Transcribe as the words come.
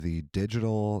the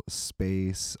digital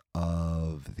space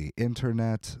of the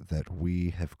internet that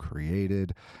we have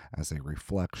created as a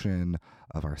reflection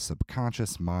of our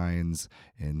subconscious minds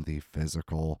in the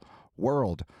physical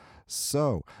world.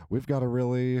 So, we've got a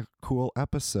really cool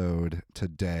episode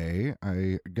today.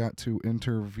 I got to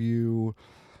interview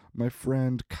my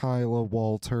friend Kyla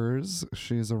Walters.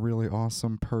 She's a really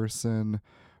awesome person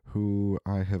who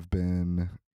I have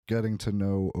been getting to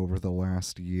know over the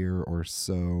last year or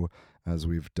so as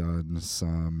we've done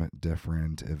some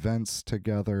different events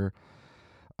together.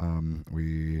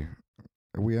 We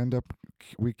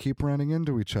keep running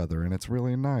into each other, and it's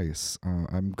really nice.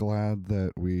 I'm glad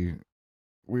that we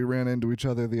ran into each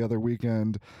other the other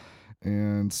weekend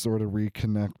and sort of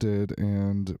reconnected,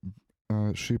 and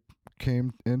she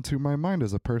came into my mind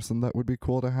as a person that would be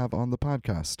cool to have on the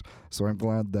podcast. So I'm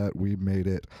glad that we made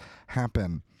it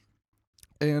happen.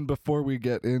 And before we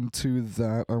get into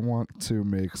that, I want to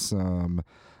make some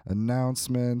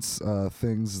announcements,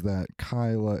 things that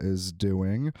Kyla is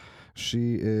doing.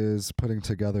 She is putting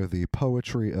together the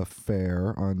Poetry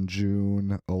Affair on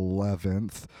June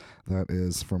 11th. That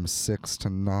is from 6 to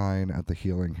 9 at the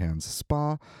Healing Hands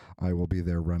Spa. I will be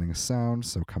there running sound,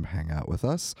 so come hang out with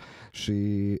us.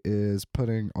 She is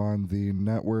putting on the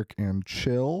Network and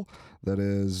Chill. That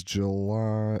is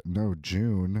June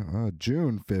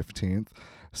 15th.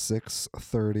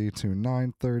 6:30 to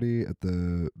 9:30 at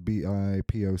the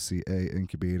BIPOCA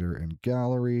Incubator and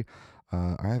Gallery.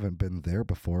 I haven't been there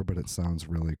before, but it sounds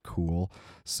really cool.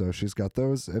 So she's got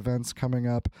those events coming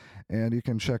up, and you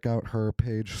can check out her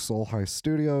page, Soul High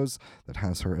Studios, that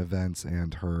has her events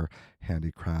and her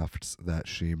handicrafts that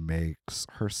she makes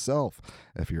herself,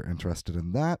 if you're interested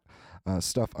in that.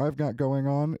 Stuff I've got going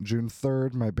on, June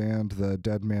 3rd, my band, The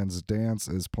Dead Man's Dance,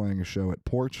 is playing a show at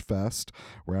Porch Fest.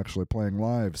 We're actually playing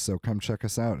live, so come check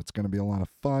us out. It's going to be a lot of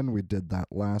fun. We did that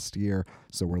last year,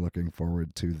 so we're looking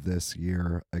forward to this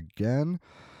year again.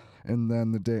 And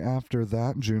then the day after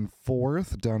that, June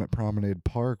 4th, down at Promenade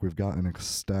Park, we've got an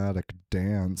ecstatic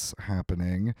dance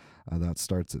happening. That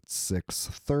starts at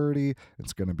 6:30.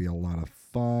 It's going to be a lot of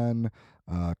fun.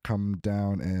 Come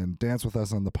down and dance with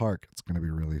us on the park. It's going to be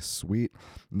really sweet.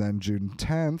 And then June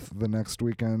 10th, the next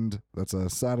weekend, that's a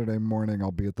Saturday morning,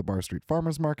 I'll be at the Bar Street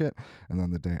Farmers Market. And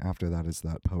then the day after that is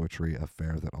that Poetry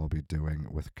Affair that I'll be doing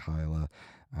with Kyla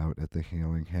out at the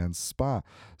Healing Hands Spa.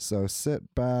 So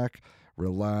sit back,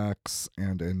 relax,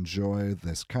 and enjoy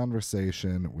this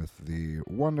conversation with the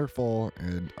wonderful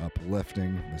and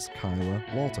uplifting Miss Kyla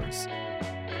Walters.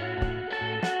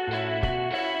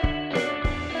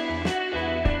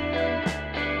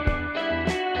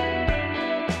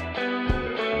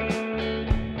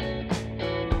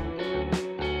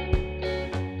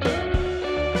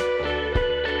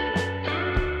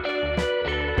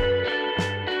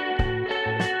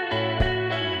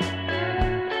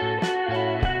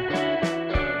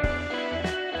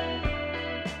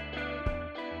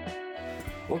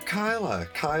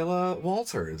 Kyla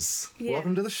Walters. Yes.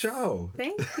 Welcome to the show.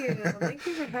 Thank you. Thank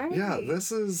you for having me. Yeah,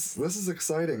 this is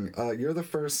exciting. You're the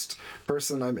first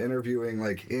person I'm interviewing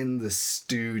like in the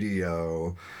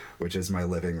studio, which is my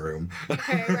living room.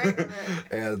 Okay, right.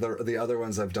 And the other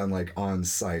ones I've done like on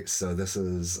site, so this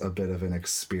is a bit of an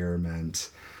experiment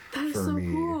That is for so me.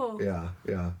 cool.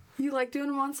 Yeah. You like doing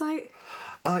them on site?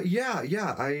 Yeah.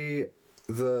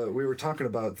 We were talking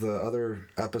about the other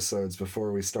episodes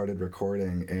before we started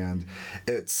recording, and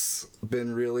it's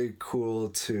been really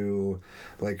cool to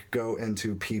like go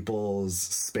into people's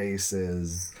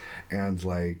spaces and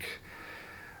like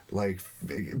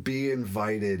be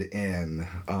invited in.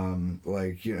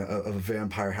 A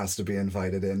vampire has to be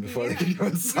invited in before they can go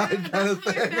inside, kind of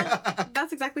thing.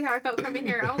 That's exactly how I felt coming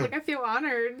here. I was like, I feel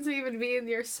honored to even be in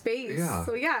your space. Yeah.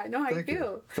 So yeah, I know how you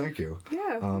feel. Thank you.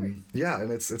 Yeah. Yeah,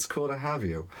 and it's cool to have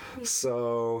you.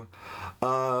 So,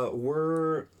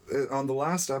 we're on the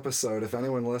last episode, if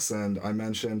anyone listened, I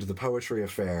mentioned the Poetry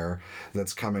Affair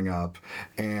that's coming up,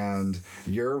 and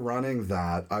you're running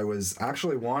that. I was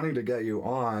actually wanting to get you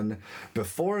on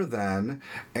before then,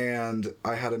 and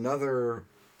I had another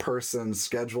person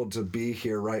scheduled to be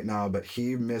here right now, but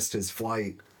he missed his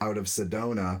flight out of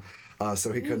Sedona,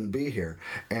 so he couldn't be here.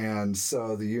 And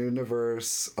so the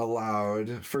universe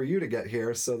allowed for you to get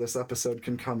here so this episode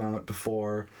can come out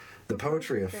before the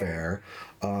Poetry Affair,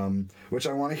 which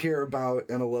I want to hear about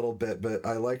in a little bit, but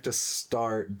I like to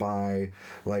start by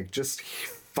like just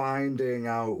finding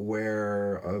out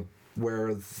where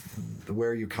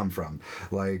you come from.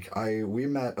 Like we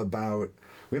met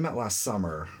last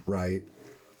summer, right?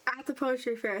 At the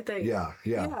Poetry Fair, I think. Yeah.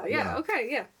 Okay,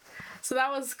 yeah. So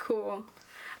that was cool.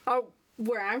 Oh,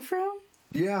 where I'm from?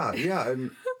 Yeah,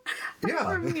 and Yeah.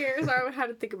 I'm from here. Sorry, I had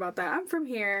to think about that. I'm from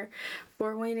here,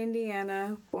 Fort Wayne,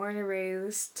 Indiana, born and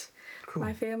raised. Cool.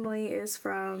 My family is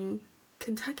from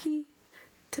Kentucky,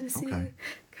 Tennessee, Okay.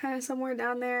 kind of somewhere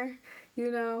down there,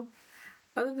 you know.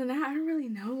 Other than that, I don't really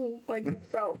know, like,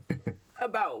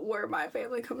 about where my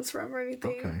family comes from or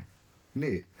anything. Okay.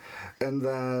 Neat. And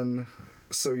then,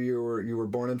 so you were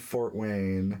born in Fort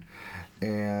Wayne,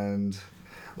 and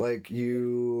like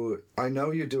I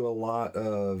know you do a lot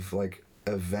of like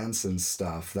events and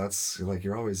stuff. That's like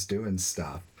you're always doing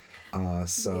stuff.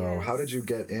 So how did you Yes.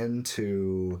 get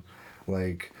into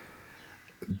like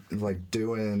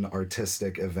doing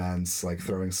artistic events, like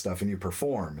throwing stuff, and you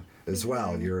perform as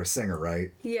well? You're a singer,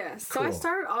 right? Yes. So I Cool.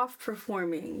 started off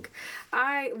performing.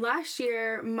 Last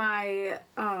year my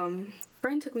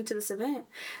friend took me to this event,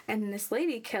 and this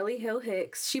lady, Kelly Hill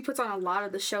Hicks, she puts on a lot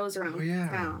of the shows around yeah.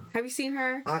 town. Have you seen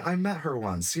her? I met her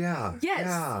once. Yeah. Yes.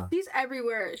 Yeah. She's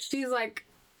everywhere. She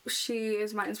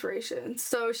is my inspiration.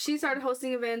 So she started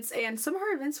hosting events, and some of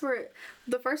her events were,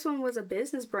 the first one was a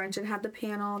business brunch and had the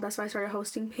panel. That's why I started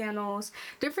hosting panels,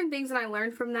 different things that I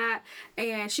learned from that.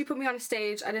 And she put me on a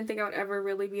stage. I didn't think I would ever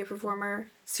really be a performer,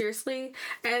 seriously.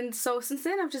 And so since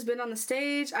then, I've just been on the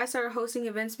stage. I started hosting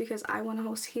events because I want to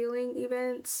host healing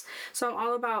events. So I'm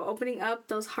all about opening up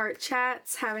those heart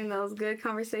chats, having those good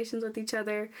conversations with each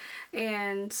other.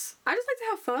 And I just like to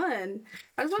have fun.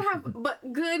 I just want to have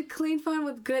but good, clean fun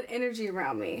with good energy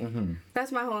around me. Mm-hmm.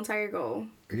 That's my whole entire goal.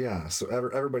 Yeah. So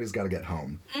everybody's got to get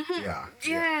home. Yeah.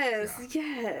 Yes,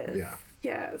 Yeah. yes.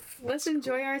 Yes. Let's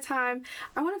enjoy our time.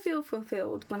 I want to feel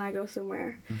fulfilled when I go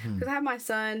somewhere. Because I have my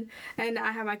son and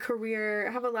I have my career.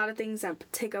 I have a lot of things that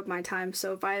take up my time.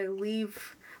 So if I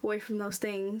leave away from those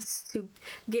things to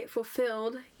get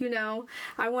fulfilled,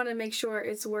 I want to make sure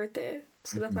it's worth it.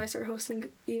 So that's why I start hosting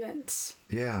events.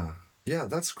 Yeah. Yeah,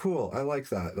 that's cool. I like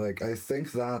that. Like, I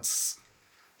think that's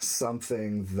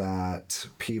something that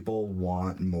people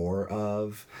want more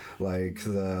of. Like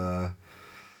the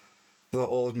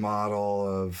old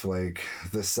model of like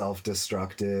the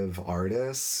self-destructive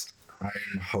artist,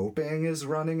 I'm hoping is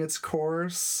running its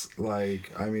course.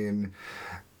 Like, I mean,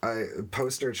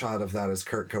 poster child of that is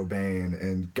Kurt Cobain,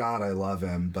 and God, I love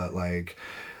him, but like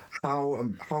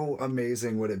how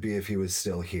amazing would it be if he was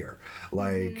still here?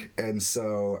 Like, and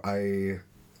so I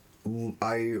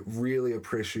really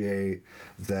appreciate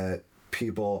that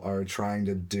people are trying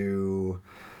to do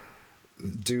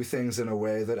things in a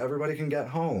way that everybody can get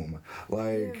home.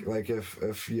 Like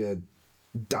if you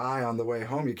die on the way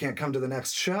home, you can't come to the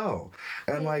next show,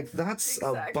 and like that's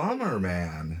a bummer,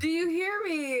 man. Do you hear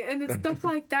me? And it's stuff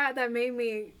like that that made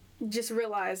me just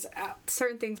realize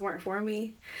certain things weren't for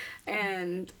me,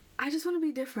 and I just want to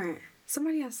be different.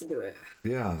 Somebody has to do it.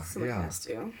 Yeah. Somebody has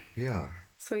to. Yeah.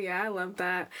 So yeah, I love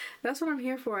that. That's what I'm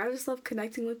here for. I just love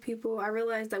connecting with people. I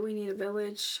realize that we need a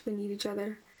village. We need each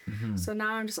other. So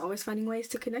now I'm just always finding ways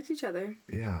to connect each other.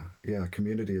 Yeah.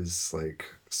 Community is like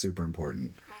super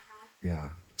important. Yeah.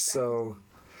 So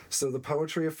the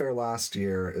poetry affair last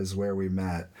year is where we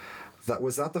met.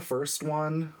 Was that the first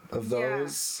one of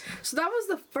those? Yeah. So that was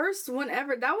the first one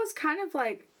ever. That was kind of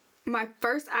like my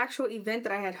first actual event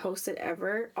that I had hosted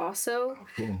ever also. Oh,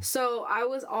 cool. So I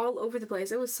was all over the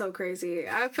place. It was so crazy.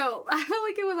 I felt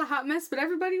like it was a hot mess, but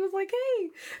everybody was like,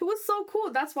 hey, it was so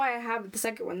cool. That's why I have the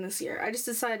second one this year. I just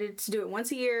decided to do it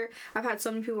once a year. I've had so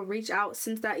many people reach out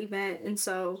since that event, and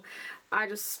so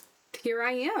here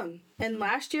I am. And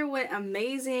last year went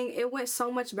amazing. It went so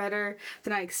much better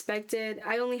than I expected.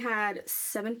 I only had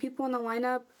 7 people in the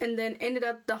lineup, and then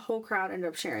the whole crowd ended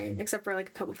up sharing, except for like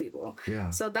a couple people. Yeah.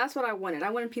 So that's what I wanted. I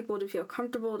wanted people to feel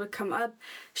comfortable to come up,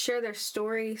 share their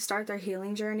story, start their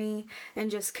healing journey, and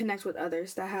just connect with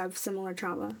others that have similar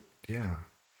trauma. Yeah.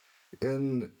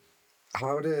 And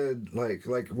how did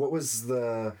what was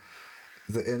the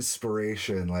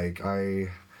inspiration? Like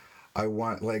I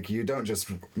want, like, you don't just,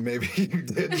 maybe you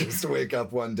did just wake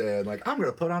up one day and like, I'm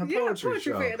gonna put on a poetry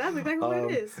show. Fair. That's exactly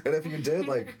what it is. And if you did,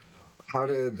 like, how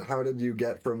did you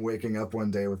get from waking up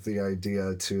one day with the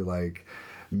idea to like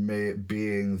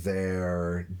being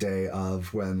there day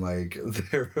of when like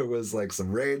there was like some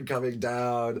rain coming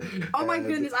down? Oh my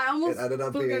goodness, I almost it ended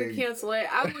up was being... gonna cancel it.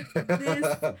 I was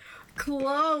this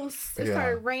close. It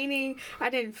started raining. I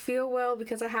didn't feel well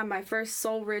because I had my first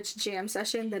Soul Rich jam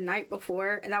session the night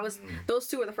before, and that was those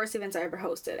 2 were the first events I ever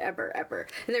hosted ever,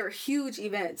 and they were huge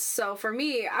events. So for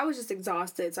me, I was just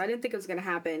exhausted, so I didn't think it was gonna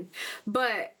happen.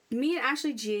 But me and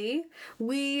Ashley G,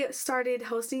 we started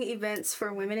hosting events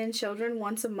for women and children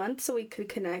once a month so we could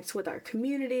connect with our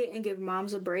community and give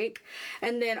moms a break.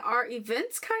 And then our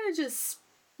events kind of just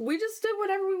we just did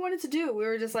whatever we wanted to do. We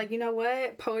were just like, you know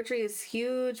what? Poetry is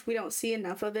huge. We don't see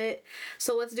enough of it.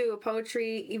 So let's do a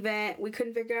poetry event. We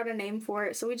couldn't figure out a name for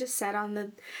it. So we just sat on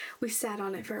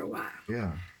it for a while.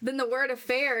 Yeah. Then the word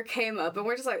affair came up and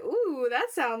we're just like, ooh,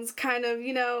 that sounds kind of,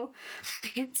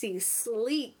 fancy,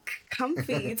 sleek,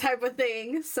 comfy type of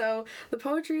thing. So the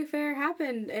poetry affair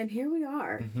happened and here we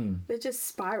are. Mm-hmm. It just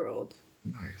spiraled.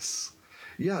 Nice.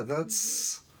 Yeah,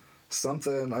 that's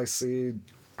something I see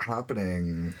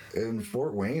happening in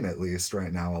Fort Wayne, at least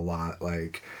right now, a lot.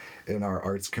 Like in our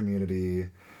arts community,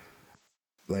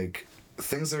 like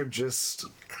things are just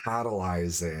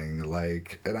catalyzing.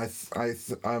 Like, and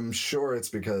I'm sure it's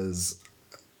because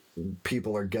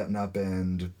people are getting up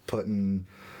and putting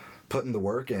the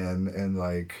work in and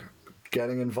like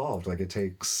getting involved. Like it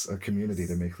takes a community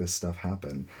to make this stuff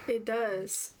happen. It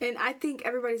does. And I think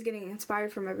everybody's getting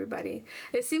inspired from everybody.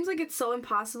 It seems like it's so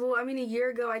impossible. I mean, a year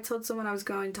ago I told someone I was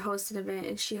going to host an event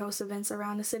and she hosts events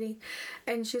around the city.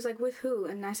 And she was like, with who?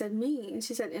 And I said, me. And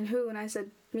she said, and who? And I said,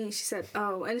 me. She said,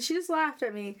 oh. And she just laughed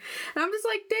at me. And I'm just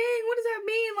like, dang, what does that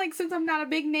mean? Like, since I'm not a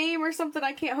big name or something,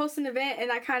 I can't host an event. And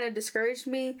that kind of discouraged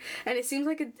me. And it seems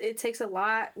like it takes a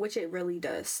lot, which it really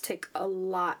does take a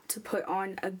lot to put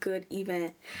on a good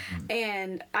event. Mm-hmm.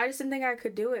 And I just didn't think I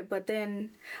could do it. But then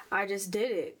I just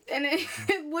did it. And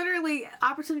it literally,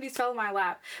 opportunities fell in my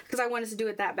lap because I wanted to do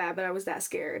it that bad, but I was that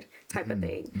scared type of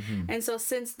thing. Mm-hmm. And so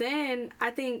since then, I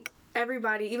think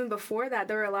everybody, even before that,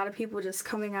 there were a lot of people just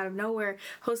coming out of nowhere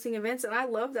hosting events, and I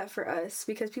love that for us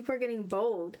because people are getting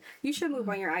bold. You should move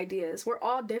on your ideas. We're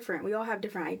all different. We all have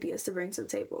different ideas to bring to the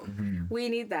table. Mm-hmm. We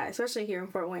need that, especially here in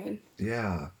Fort Wayne.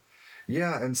 Yeah,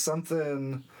 and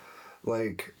something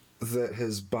like that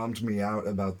has bummed me out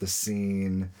about the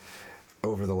scene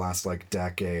over the last like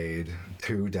decade,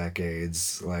 2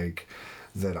 decades, like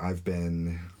that I've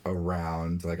been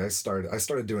around. Like I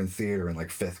started doing theater in like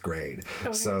 5th grade.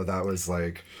 Okay. So that was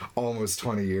like almost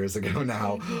 20 years ago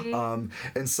now. Mm-hmm.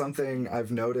 And something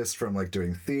I've noticed from like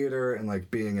doing theater and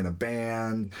like being in a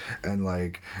band and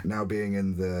like now being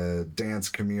in the dance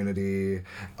community,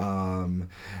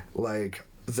 like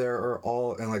there are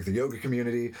all, and like the yoga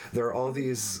community, there are all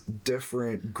these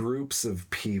different groups of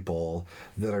people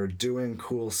that are doing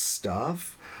cool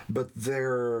stuff, but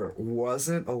there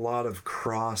wasn't a lot of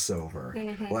crossover.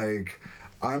 Mm-hmm. Like,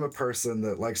 I'm a person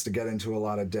that likes to get into a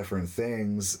lot of different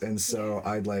things, and so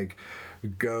I'd like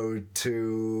go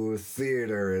to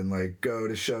theater and like go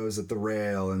to shows at the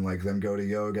Rail and like then go to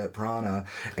yoga at Prana,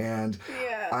 and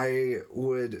I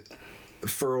would,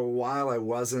 for a while I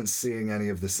wasn't seeing any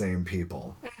of the same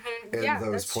people in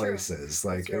those places.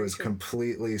 True. Like it was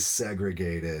completely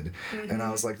segregated. Mm-hmm. And I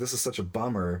was like, this is such a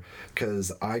bummer,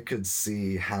 because I could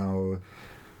see how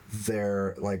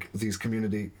they're like these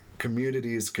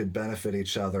communities could benefit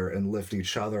each other and lift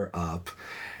each other up.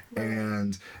 Right.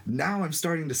 And now I'm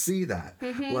starting to see that.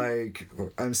 Mm-hmm. Like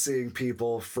I'm seeing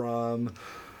people from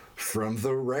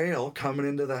the Rail coming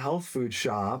into the health food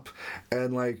shop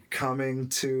and like coming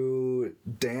to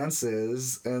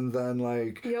dances and then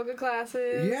like yoga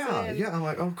classes. Yeah. I'm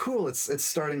like, oh cool, it's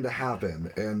starting to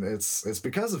happen, and it's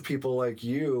because of people like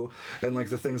you and like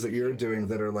the things that you're doing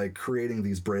that are like creating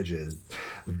these bridges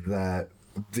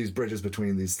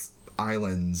between these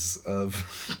islands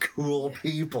of cool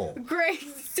people. Great.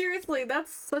 Seriously,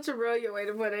 that's such a brilliant way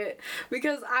to put it,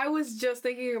 because I was just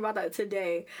thinking about that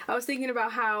today. I was thinking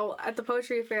about how at the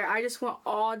poetry affair, I just want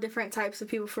all different types of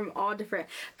people from all different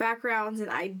backgrounds and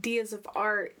ideas of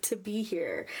art to be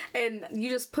here. And you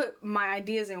just put my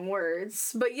ideas in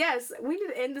words. But yes, we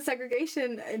need to end the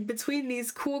segregation between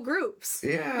these cool groups.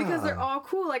 Yeah. Because they're all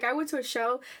cool. Like I went to a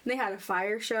show and they had a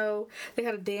fire show, they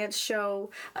had a dance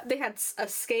show, they had a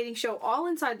skating show, all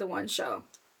inside the one show.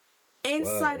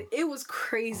 Inside, it was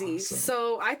crazy. Awesome.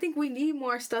 So I think we need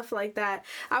more stuff like that.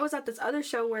 I was at this other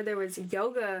show where there was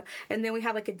yoga, and then we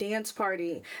had like a dance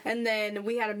party, and then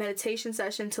we had a meditation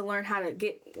session to learn how to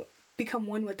become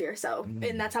one with yourself,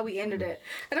 and that's how we ended it.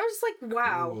 And I was just like,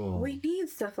 wow, cool. We need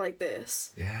stuff like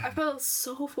this. Yeah. I felt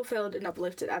so fulfilled and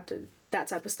uplifted after that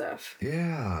type of stuff.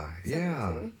 Yeah.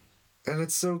 And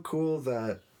it's so cool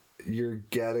that you're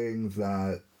getting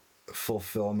that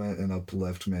fulfillment and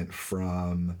upliftment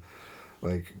from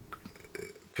like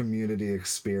community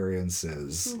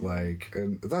experiences. Mm-hmm. Like,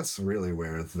 and that's really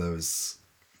where those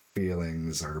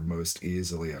feelings are most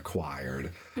easily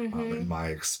acquired. Mm-hmm. In my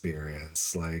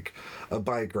experience, like a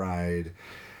bike ride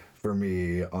for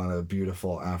me on a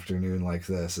beautiful afternoon like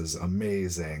this is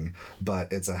amazing,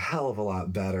 but it's a hell of a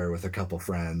lot better with a couple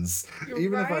friends.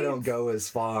 Even if I don't go as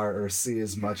far or see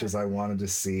as much as I wanted to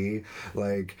see,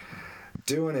 like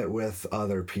doing it with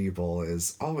other people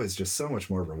is always just so much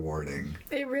more rewarding.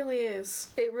 It really is.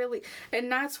 It really,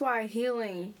 and that's why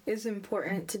healing is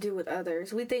important to do with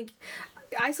others. We think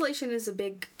isolation is a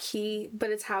big key, but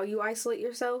it's how you isolate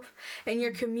yourself, and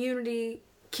your community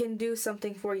can do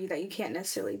something for you that you can't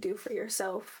necessarily do for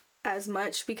yourself as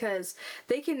much, because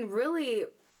they can really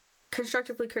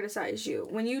constructively criticize you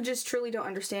when you just truly don't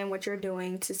understand what you're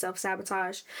doing to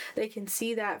self-sabotage. They can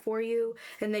see that for you,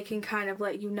 and they can kind of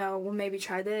let you know, well, maybe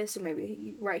try this, or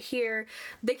maybe right here.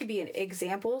 They could be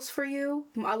examples for you.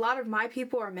 A lot of my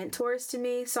people are mentors to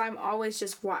me, so I'm always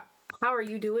just, how are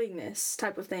you doing this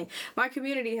type of thing. My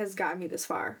community has gotten me this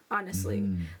far, honestly,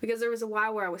 because there was a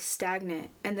while where I was stagnant,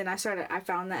 and then I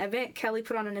found that event. Kelly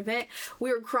put on an event.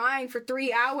 We were crying for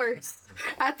 3 hours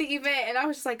at the event, and I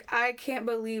was just like, I can't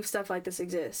believe stuff like this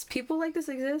exists. People like this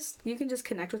exist. You can just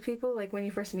connect with people like when you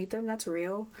first meet them. That's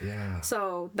real. Yeah.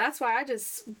 So that's why I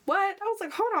was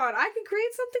like, hold on, I can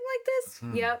create something like this.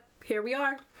 Yep, here we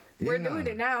are. We're doing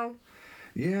it now.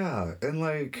 Yeah, and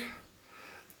like,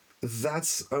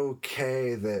 that's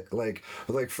okay. That like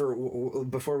for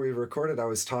before we recorded, I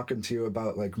was talking to you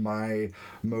about like my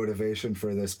motivation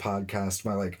for this podcast,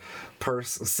 my like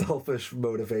selfish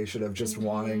motivation of just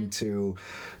wanting to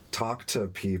talk to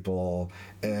people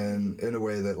in a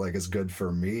way that like is good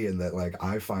for me and that like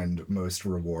I find most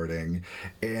rewarding.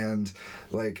 And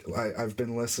like I've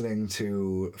been listening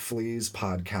to Flea's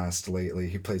podcast lately.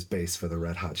 He plays bass for the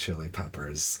Red Hot Chili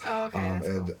Peppers. Oh, okay,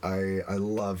 and cool. I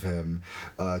love him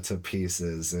to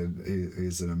pieces, and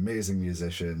he's an amazing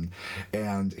musician.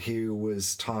 And he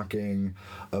was talking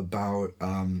about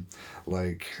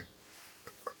like,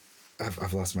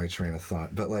 I've lost my train of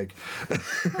thought, but like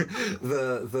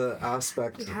the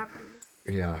aspect. It happens.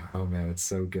 Yeah. Oh man, it's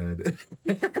so good.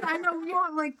 I know you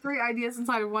want like 3 ideas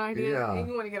inside of one idea, Yeah. and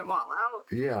you want to get them all out.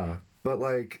 Yeah, but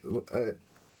like,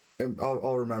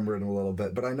 I'll remember it in a little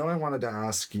bit. But I know I wanted to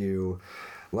ask you,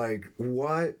 like,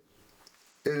 what,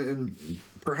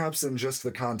 perhaps in just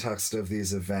the context of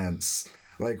these events,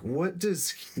 like, what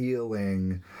does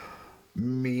healing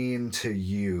mean to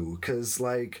you? Because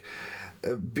like,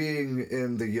 being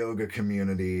in the yoga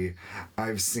community,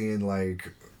 I've seen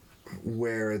like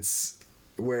where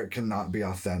it cannot be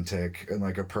authentic, and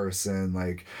like a person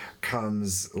like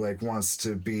comes like wants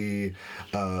to be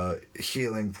a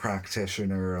healing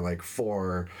practitioner like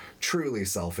for truly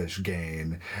selfish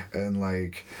gain, and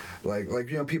like you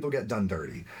know, people get done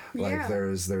dirty. Like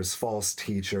there's false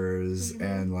teachers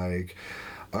and like,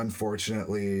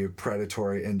 unfortunately,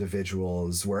 predatory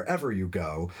individuals wherever you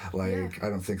go. Like, I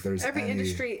don't think there's every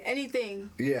industry, anything,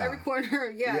 every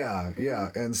corner. Yeah.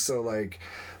 And so like,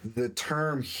 the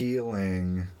term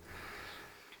healing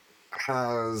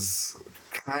has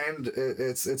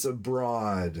it's a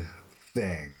broad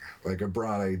thing, like a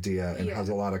broad idea, and has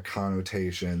a lot of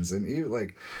connotations. And you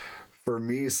like, for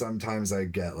me, sometimes I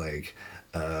get like,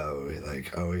 oh,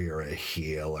 you're a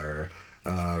healer.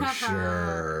 Oh,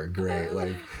 sure. Great.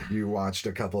 Like, you watched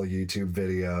a couple YouTube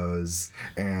videos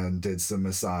and did some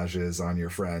massages on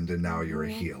your friend, and now you're a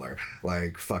healer.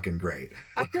 Like, fucking great.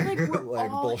 I feel like we're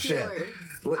like all bullshit.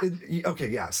 Healers. Okay,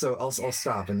 yeah. So I'll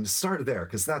stop and start there,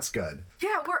 because that's good.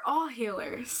 Yeah, we're all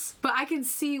healers. But I can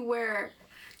see where,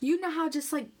 you know how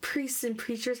just like priests and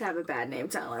preachers have a bad name,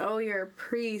 sound like, oh, you're a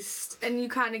priest, and you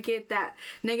kind of get that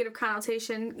negative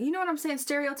connotation, you know what I'm saying,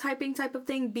 stereotyping type of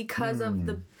thing, because of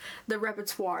the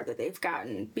repertoire that they've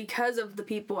gotten, because of the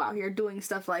people out here doing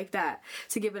stuff like that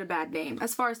to give it a bad name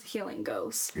as far as the healing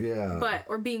goes.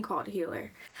 Or being called a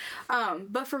healer.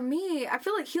 But for me, I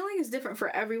feel like healing is different for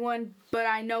everyone, but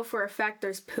I know for a fact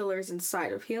there's pillars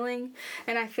inside of healing,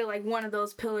 and I feel like one of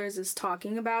those pillars is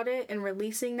talking about it and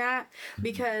releasing that,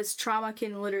 because trauma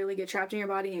can literally get trapped in your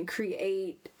body and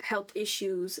create health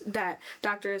issues that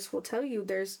doctors will tell you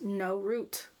there's no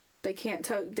root. They can't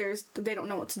tell, they don't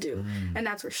know what to do. And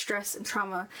that's where stress and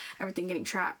trauma, everything getting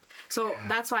trapped. So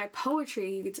that's why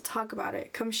poetry, you get to talk about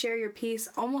it. Come share your piece.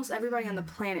 Almost everybody on the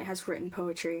planet has written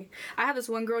poetry. I had this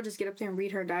one girl just get up there and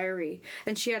read her diary,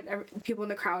 and she had people in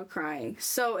the crowd crying.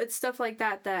 So it's stuff like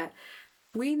that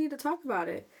we need to talk about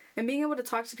it. And being able to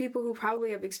talk to people who probably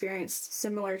have experienced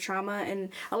similar trauma, and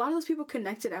a lot of those people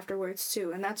connected afterwards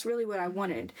too, and that's really what I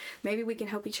wanted. Maybe we can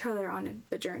help each other on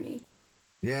the journey.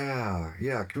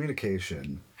 Yeah,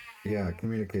 communication. Yeah,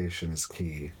 communication is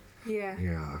key.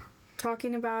 Yeah.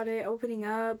 talking about it, opening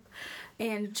up,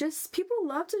 and just people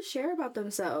love to share about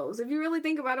themselves. If you really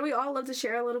think about it, we all love to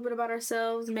share a little bit about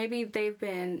ourselves. Maybe they've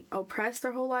been oppressed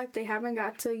their whole life, they haven't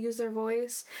got to use their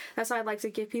voice. That's why I'd like to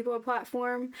give people a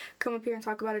platform. Come up here and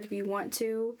talk about it if you want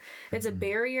to. It's a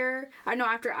barrier. I know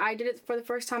after I did it for the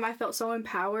first time, I felt so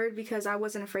empowered because I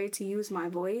wasn't afraid to use my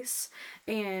voice,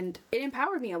 and it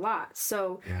empowered me a lot.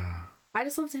 So Yeah. I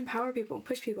just love to empower people,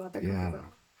 push people out there. Yeah.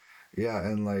 Yeah,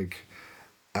 and like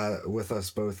with us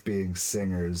both being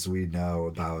singers, we know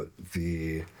about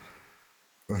the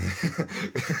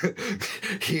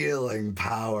healing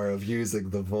power of using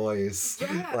the voice.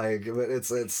 Yeah. Like, but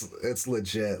it's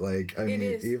legit. Like, I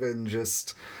mean, even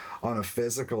just on a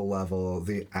physical level,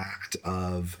 the act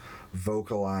of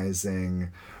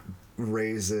vocalizing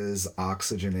raises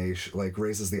oxygenation, like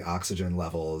raises the oxygen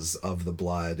levels of the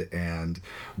blood and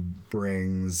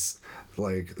brings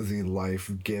like the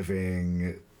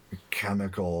life-giving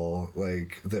chemical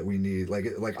like that we need, like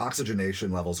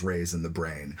oxygenation levels raise in the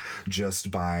brain just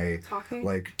by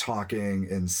talking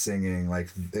and singing. Like,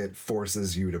 it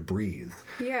forces you to breathe.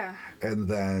 Yeah. And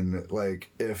then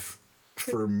like if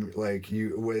for like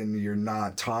you, when you're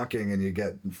not talking and you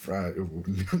get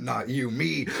not you,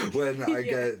 me, when I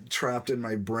get trapped in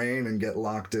my brain and get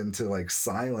locked into like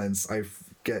silence, I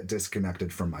get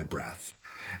disconnected from my breath.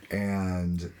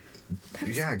 And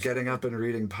getting up and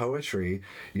reading poetry,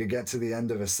 you get to the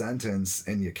end of a sentence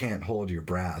and you can't hold your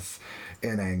breath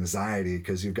in anxiety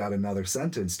because you've got another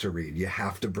sentence to read. You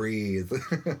have to breathe.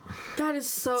 That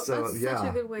is that's such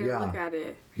a good way to look at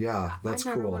it. Yeah, that's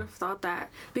cool. I never would have thought that,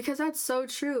 because that's so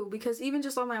true. Because even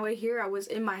just on my way here, I was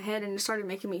in my head and it started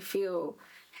making me feel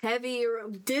heavy or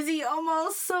dizzy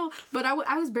almost. So, but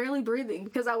I was barely breathing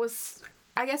because I was,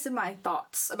 I guess, in my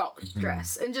thoughts about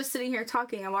stress. And just sitting here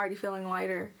talking, I'm already feeling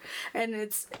lighter. And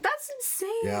that's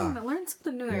insane. I learn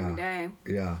something new every day.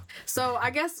 Yeah. So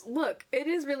I guess, look, it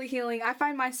is really healing. I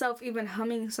find myself even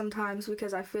humming sometimes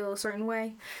because I feel a certain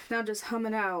way. And I'll just hum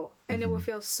it out. And it will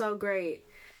feel so great.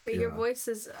 But your voice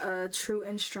is a true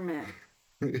instrument.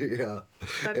 It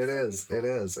is. It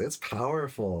is. It's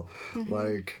powerful.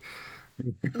 Like...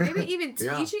 Maybe even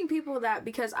teaching people that,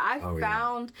 because I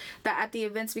found that at the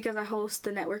events, because I host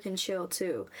the Network and Chill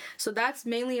too. So that's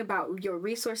mainly about your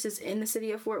resources in the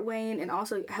city of Fort Wayne and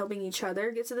also helping each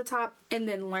other get to the top and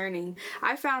then learning.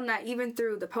 I found that even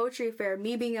through the poetry fair,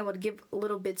 me being able to give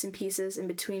little bits and pieces in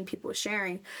between people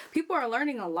sharing, people are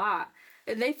learning a lot.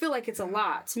 And they feel like it's a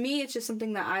lot. To me, it's just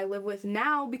something that I live with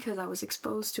now because I was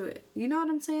exposed to it. You know what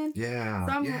I'm saying? Yeah.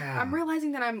 So I'm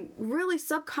realizing that I'm really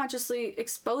subconsciously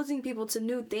exposing people to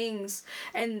new things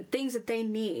and things that they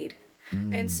need.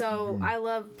 And so I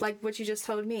love, like what you just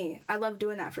told me, I love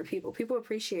doing that for people. People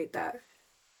appreciate that.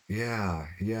 Yeah.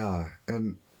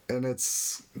 And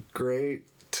it's great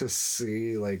to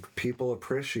see like people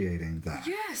appreciating that.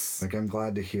 Yes. Like, I'm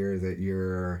glad to hear that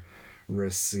you're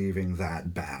receiving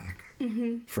that back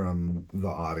from the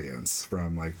audience,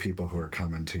 from like people who are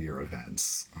coming to your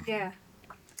events. Yeah.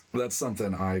 That's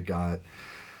something I got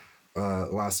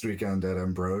last weekend at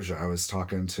Ambrosia. I was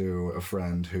talking to a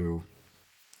friend who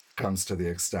comes to the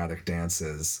Ecstatic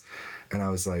dances, and I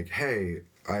was like, hey,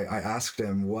 I asked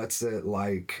him, what's it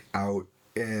like out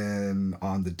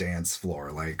on the dance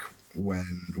floor, like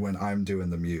when I'm doing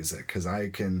the music? Because I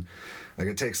can, like,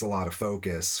 it takes a lot of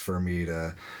focus for me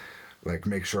to like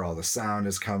make sure all the sound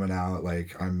is coming out.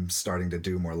 Like, I'm starting to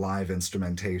do more live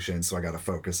instrumentation, so I got to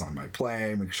focus on my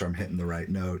playing, make sure I'm hitting the right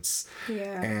notes.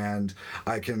 Yeah. And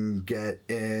I can get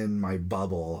in my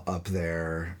bubble up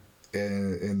there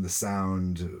in the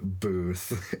sound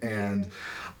booth, and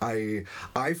I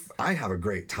have a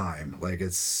great time. Like,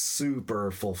 it's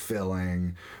super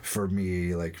fulfilling for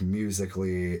me, like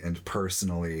musically and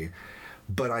personally.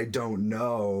 But I didn't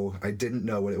know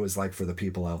what it was like for the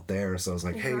people out there. So I was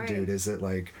like, hey, dude, is it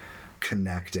like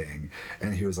connecting?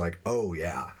 And he was like, oh,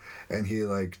 yeah. And he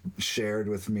like shared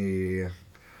with me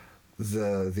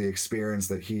the experience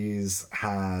that he's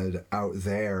had out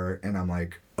there. And I'm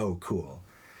like, oh, cool.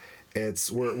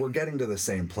 We're getting to the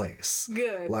same place.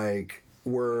 Good. Like,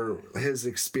 his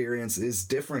experience is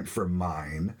different from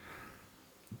mine,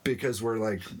 because we're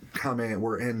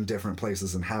in different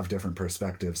places and have different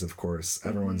perspectives, of course.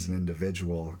 Everyone's an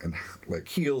individual and like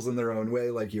heals in their own way,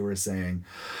 like you were saying.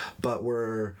 But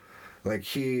we're like,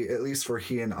 at least for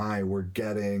he and I, we're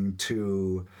getting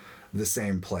to the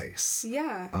same place.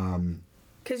 Yeah.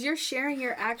 Because you're sharing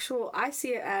your actual, I see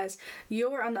it as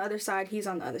you're on the other side, he's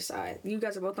on the other side. You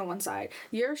guys are both on one side.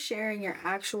 You're sharing your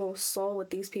actual soul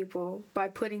with these people by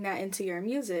putting that into your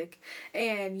music.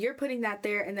 And you're putting that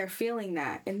there and they're feeling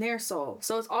that in their soul.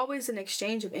 So it's always an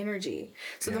exchange of energy.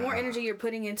 So the more energy you're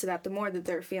putting into that, the more that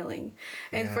they're feeling.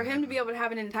 And for him to be able to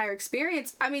have an entire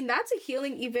experience, I mean, that's a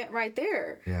healing event right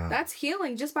there. Yeah. That's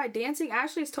healing just by dancing.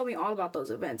 Ashley's told me all about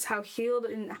those events, how healed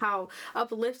and how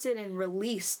uplifted and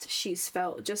released she's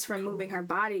felt just from moving her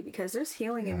body, because there's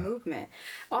healing in movement.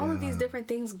 All of these different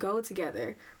things go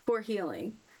together for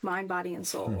healing, mind, body, and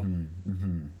soul.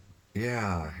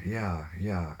 Yeah,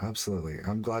 absolutely.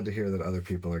 I'm glad to hear that other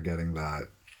people are getting that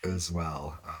as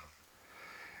well.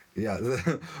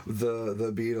 The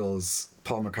Beatles,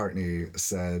 Paul McCartney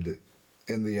said,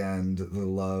 in the end, the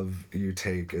love you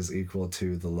take is equal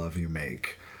to the love you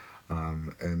make.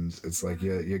 And it's like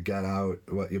you get out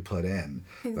what you put in.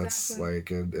 Exactly. That's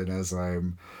like, and as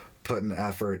I'm putting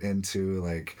effort into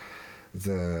like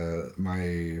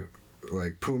my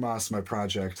Pumas, my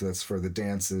project that's for the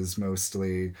dances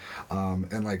mostly,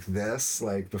 and like this,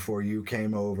 like before you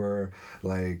came over,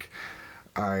 like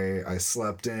I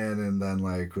slept in and then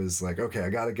like was like, okay, I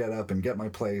gotta get up and get my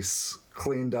place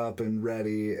cleaned up and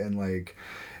ready, and like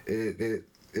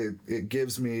it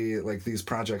gives me, like, these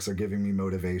projects are giving me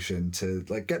motivation to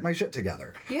like get my shit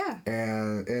together. Yeah.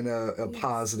 And in a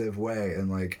positive way. And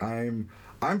like I'm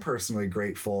personally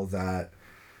grateful that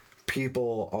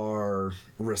people are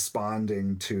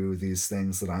responding to these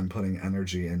things that I'm putting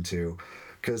energy into,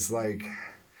 because like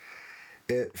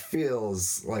it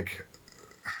feels like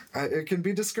it can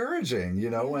be discouraging, you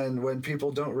know, when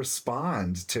people don't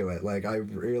respond to it. Like I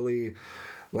really,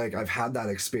 like, I've had that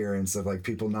experience of like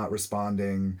people not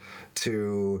responding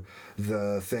to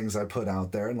the things I put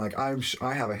out there, and like I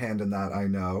have a hand in that. I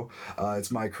know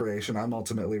it's my creation. I'm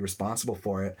ultimately responsible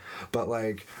for it. But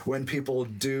like when people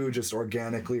do just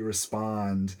organically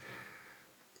respond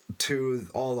to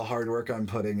all the hard work I'm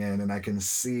putting in, and I can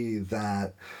see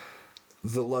that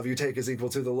the love you take is equal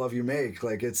to the love you make,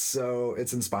 like it's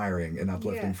inspiring and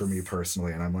uplifting for me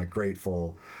personally, and I'm like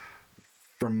grateful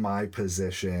from my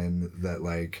position that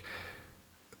like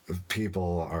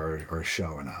people are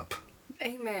showing up.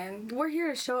 Amen. We're here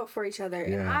to show up for each other.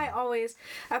 Yeah. And I always,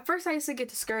 at first I used to get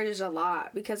discouraged a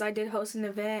lot because I did host an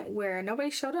event where nobody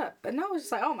showed up. And I was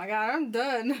just like, oh my God, I'm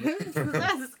done.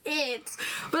 That's it.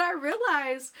 But I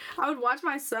realized I would watch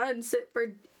my son sit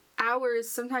for hours,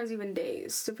 sometimes even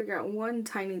days, to figure out one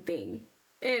tiny thing.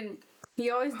 And he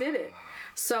always did it.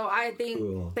 So I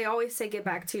think they always say get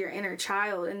back to your inner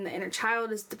child, and the inner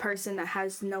child is the person that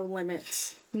has no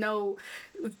limits. No,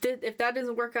 if that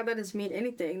doesn't work out, that doesn't mean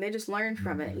anything. They just learn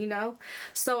from it, you know?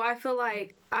 So I feel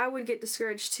like I would get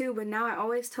discouraged too, but now I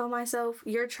always tell myself,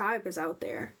 your tribe is out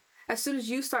there. As soon as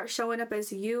you start showing up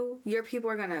as you, your people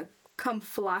are going to come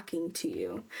flocking to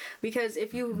you. Because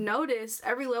if you've noticed,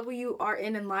 every level you are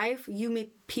in life, you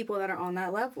meet people that are on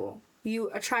that level.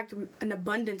 You attract an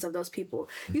abundance of those people.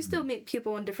 You still meet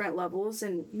people on different levels,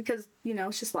 and because, you know,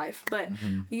 it's just life. But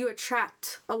you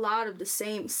attract a lot of the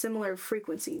same, similar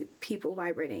frequency people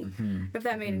vibrating. If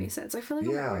that made any sense. I feel like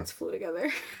my words flew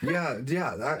together.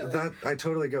 That I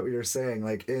totally get what you're saying.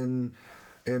 Like in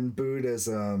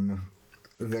Buddhism,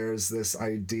 there's this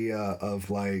idea of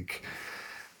like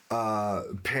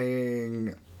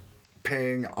paying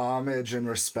homage and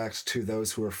respect to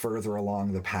those who are further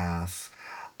along the path.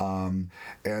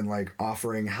 And like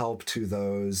offering help to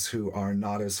those who are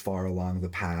not as far along the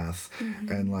path,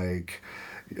 and like,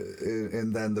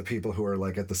 and then the people who are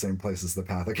like at the same place as the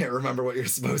path, I can't remember what you're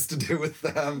supposed to do with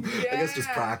them. I guess just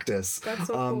practice. That's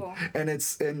so cool. And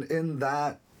it's in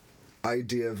that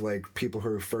idea of like people who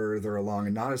are further along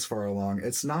and not as far along,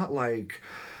 it's not like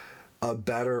a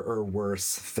better or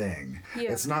worse thing.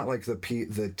 It's not like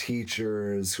the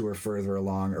teachers who are further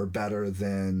along are better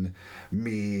than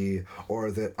me,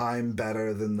 or that I'm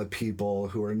better than the people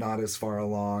who are not as far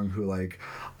along who like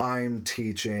I'm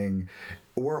teaching.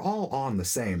 We're all on the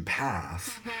same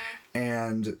path.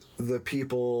 And the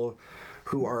people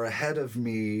who are ahead of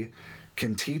me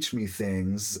can teach me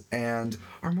things and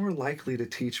are more likely to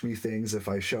teach me things if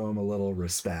I show them a little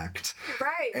respect.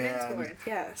 Right, mentors,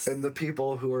 yes. And the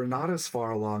people who are not as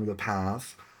far along the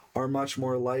path are much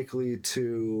more likely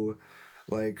to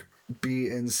like be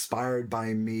inspired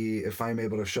by me if I'm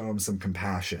able to show them some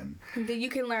compassion. You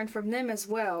can learn from them as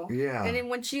well. Yeah. And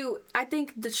then I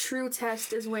think the true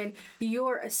test is when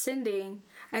you're ascending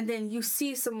and then you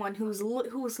see someone who's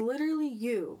literally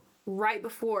you right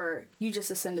before you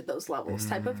just ascended those levels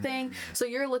type of thing. So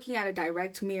you're looking at a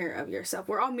direct mirror of yourself.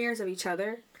 We're all mirrors of each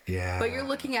other. Yeah. But you're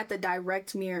looking at the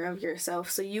direct mirror of yourself.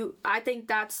 So I think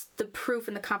that's the proof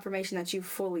and the confirmation that you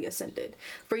fully ascended.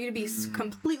 For you to be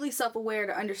completely self-aware,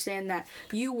 to understand that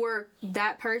you were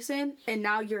that person and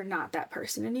now you're not that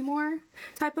person anymore,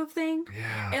 type of thing.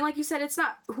 Yeah. And like you said, it's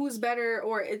not who's better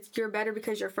or you're better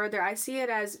because you're further. I see it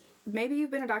as, maybe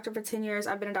you've been a doctor for 10 years,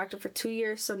 I've been a doctor for 2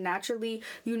 years, so naturally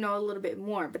you know a little bit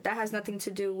more. But that has nothing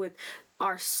to do with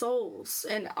our souls.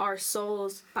 And our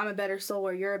souls, I'm a better soul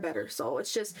or you're a better soul.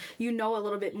 It's just, you know a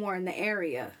little bit more in the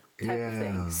area type of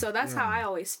thing. So that's how I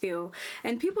always feel.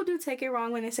 And people do take it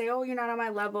wrong when they say, oh, you're not on my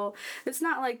level. It's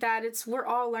not like that. It's, we're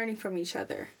all learning from each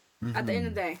other. At the end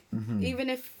of the day, even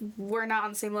if we're not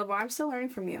on the same level, I'm still learning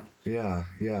from you. Yeah.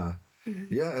 Yeah,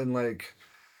 and like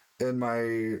in my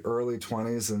early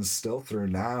 20s and still through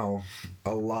now,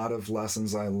 a lot of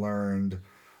lessons I learned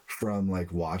from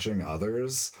like watching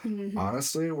others,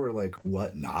 honestly, were like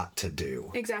what not to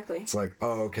do. Exactly. It's like,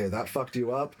 oh, okay, that fucked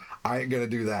you up. I ain't gonna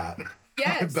do that.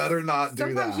 Yes. I better not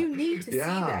do that. Sometimes you need to see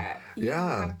that. You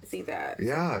have to see that.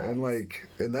 Yeah, sometimes.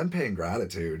 and then paying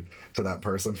gratitude to that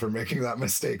person for making that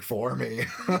mistake for me.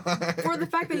 For the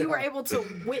fact that you were able to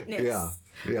witness. Yeah.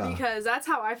 Because that's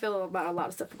how I feel about a lot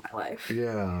of stuff in my life.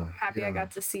 Yeah. Happy I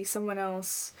got to see someone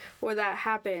else or that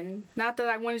happen. Not that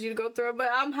I wanted you to go through it, but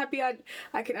I'm happy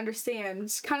I can understand.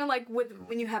 It's kind of like with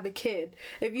when you have a kid.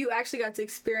 If you actually got to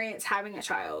experience having a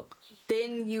child,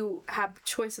 then you have the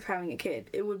choice of having a kid.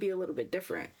 It would be a little bit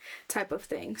different type of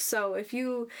thing. So if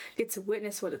you get to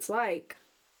witness what it's like,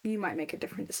 you might make a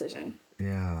different decision.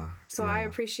 Yeah. So I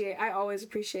always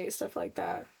appreciate stuff like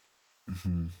that.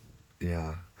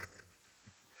 Yeah.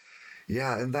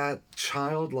 Yeah, and that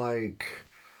childlike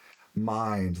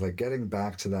mind, like getting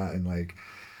back to that and like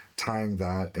tying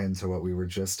that into what we were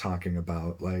just talking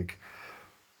about, like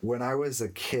when I was a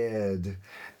kid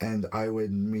and I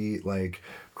would meet like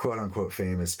quote unquote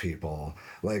famous people,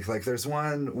 like there's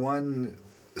one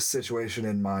situation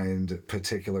in mind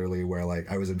particularly where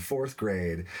like I was in 4th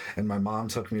grade and my mom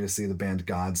took me to see the band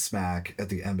Godsmack at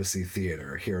the Embassy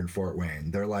Theater here in Fort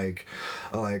Wayne. They're like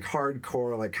a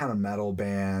hardcore, like kind of metal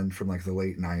band from like the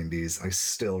late 90s. I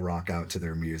still rock out to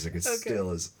their music.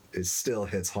 It still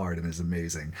hits hard and is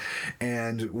amazing.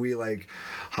 And we like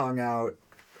hung out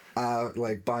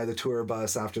like by the tour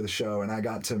bus after the show, and I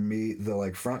got to meet the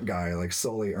like front guy, like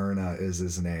Soli Erna is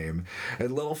his name.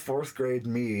 And little 4th grade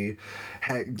me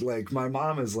had, like, my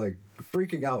mom is like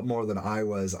freaking out more than I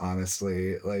was,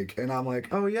 honestly. Like, and I'm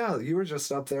like, oh yeah, you were just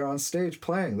up there on stage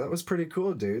playing. That was pretty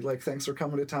cool, dude. Like, thanks for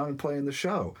coming to town and playing the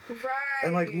show. Right.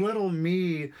 And like little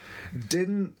me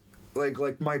didn't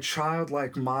like my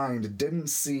childlike mind didn't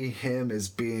see him as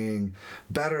being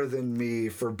better than me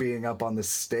for being up on the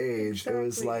stage. Exactly. It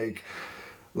was like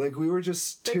we were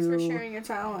just Thanks for sharing your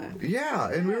talent. Yeah,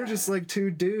 and we were just like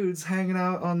 2 dudes hanging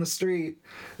out on the street,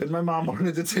 and my mom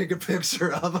wanted to take a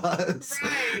picture of us.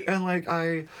 Right. And like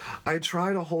I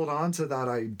try to hold on to that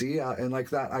idea, and like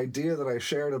that idea that I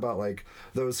shared about like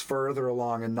those further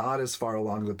along and not as far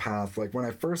along the path, like when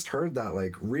I first heard that,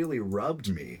 like really rubbed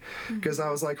me, because I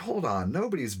was like, hold on,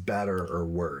 nobody's better or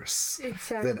worse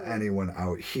than anyone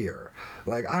out here.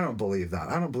 Like, I don't believe that.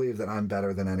 I don't believe that I'm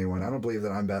better than anyone. I don't believe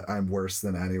that I'm worse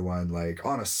than anyone, like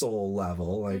on a soul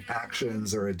level. Like,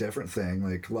 actions are a different thing.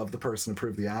 Like, love the person,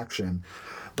 approve the action.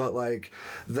 But like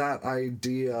that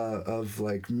idea of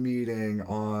like meeting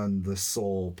on the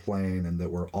soul plane and that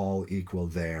we're all equal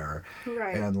there.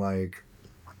 Right. And like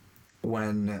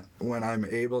when I'm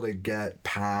able to get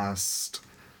past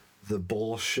the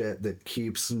bullshit that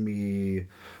keeps me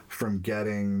from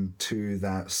getting to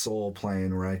that soul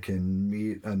plane where I can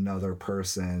meet another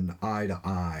person eye to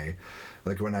eye,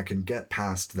 like when I can get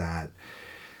past that,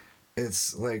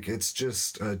 it's like, it's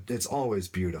just it's always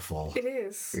beautiful. It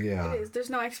is. Yeah. It is. There's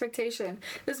no expectation.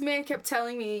 This man kept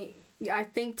telling me I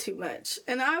think too much,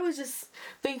 and I was just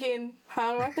thinking,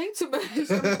 how do I think too much? I'm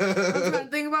trying to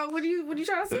think about what are you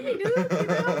trying to see me do? You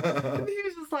know? And he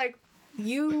was just like,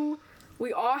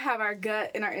 we all have our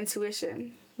gut and our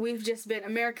intuition. We've just been,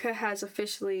 America has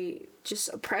officially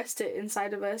just oppressed it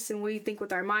inside of us, and we think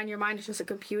with our mind. Your mind is just a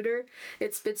computer.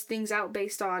 It spits things out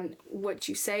based on what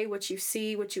you say, what you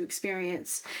see, what you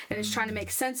experience, and it's trying to make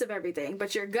sense of everything.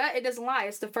 But your gut, it doesn't lie.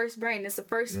 It's the first brain. It's the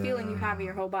first feeling you have in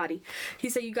your whole body.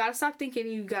 He said you gotta stop thinking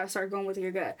and you gotta start going with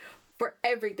your gut for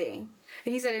everything.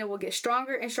 And he said it will get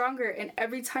stronger and stronger, and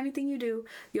every tiny thing you do,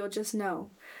 you'll just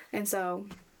know. And so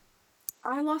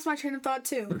I lost my train of thought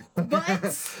too, but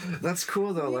that's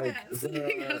cool though. Yes, Like,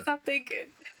 you gotta stop thinking.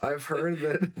 I've heard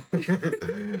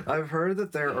that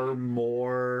there are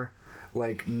more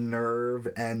like nerve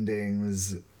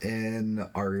endings in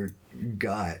our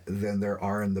gut than there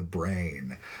are in the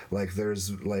brain. Like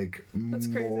there's like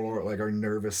more, like our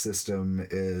nervous system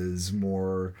is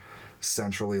more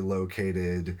centrally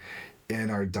located in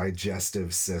our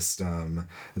digestive system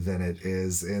than it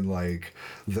is in like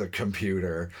the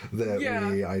computer that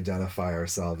we identify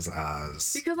ourselves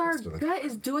as. Because our gut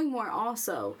is doing more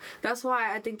also. That's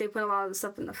why I think they put a lot of the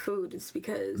stuff in the food. It's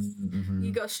because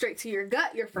you go straight to your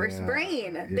gut, your first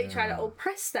brain. They try to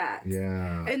oppress that.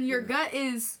 And your gut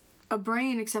is a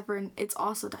brain, except for it's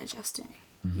also digesting.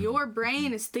 Your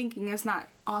brain is thinking, it's not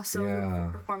also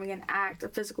performing an act, a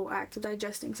physical act of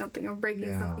digesting something or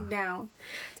breaking something down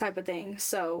type of thing.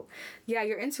 So, yeah,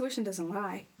 your intuition doesn't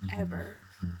lie, ever.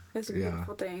 It's a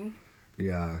beautiful thing.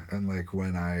 Yeah, and like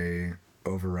when I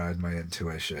override my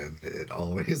intuition, it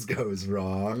always goes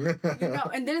wrong.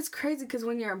 And then it's crazy because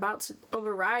when you're about to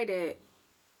override it,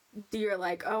 you're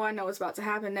like, oh, I know what's about to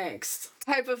happen next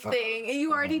type of thing, and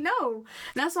you already know.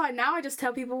 And that's why now I just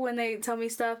tell people when they tell me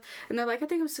stuff and they're like, I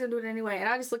think I'm just gonna do it anyway, and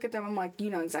I just look at them, I'm like, you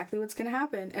know exactly what's gonna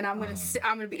happen, and I'm gonna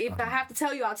be, if I have to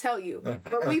tell you, I'll tell you,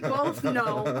 but we both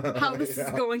know how this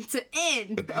is going to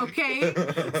end, okay?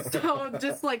 So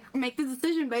just like make the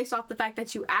decision based off the fact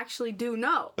that you actually do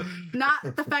know,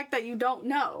 not the fact that you don't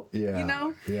know. You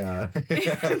know. You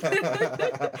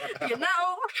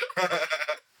know.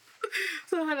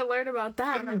 So I had to learn about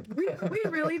that. Like, we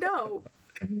really know.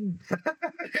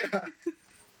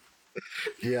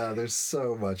 Yeah, there's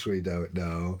so much we don't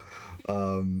know.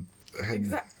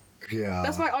 Exactly. Yeah.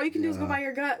 That's why all you can do is go by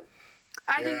your gut.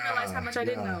 I didn't realize how much I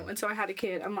didn't know until I had a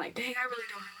kid. I'm like, dang, I really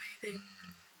don't know anything.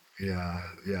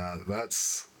 Yeah,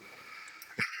 that's...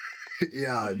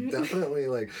 Yeah, definitely.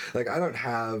 Like I don't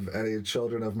have any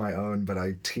children of my own, but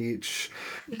I teach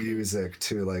music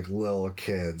to like little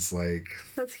kids, like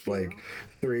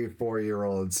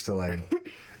 3-4-year-olds to like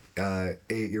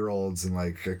 8-year-olds and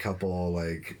like a couple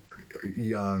like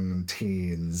young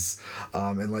teens,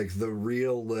 and like the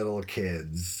real little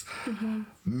kids.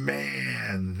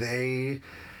 Man, they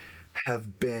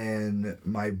have been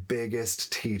my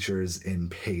biggest teachers in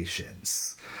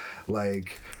patience.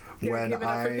 Like. When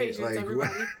I like,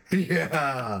 give it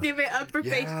up for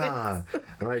patience.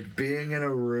 Like being in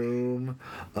a room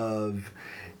of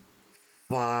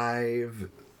 5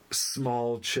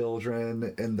 small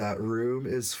children and that room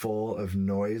is full of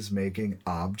noise-making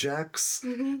objects,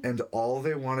 and all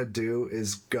they want to do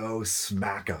is go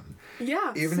smack them.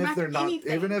 Even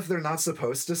if they're not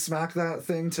supposed to smack that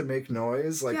thing to make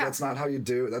noise. Like that's not how you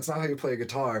play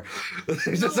guitar.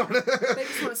 They just want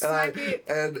to smack it.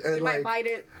 And they might bite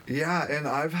it. Yeah, and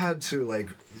I've had to like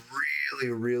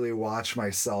really watch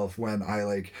myself when I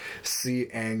like see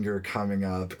anger coming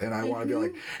up, and I want to be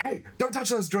like, hey, don't touch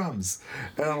those drums,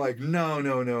 and I'm like, no,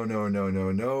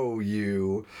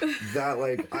 you. That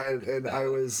like I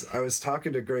was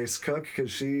talking to Grace Cook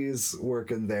because she's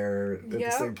working there at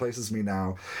the same place as me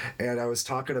now, and I was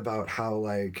talking about how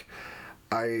like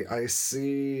I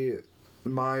see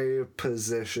my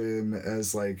position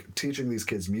as like teaching these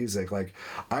kids music, like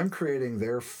I'm creating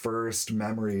their first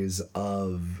memories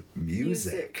of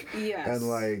music. And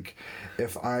like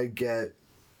if I get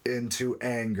into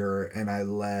anger and I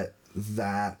let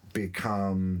that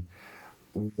become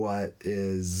what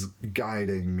is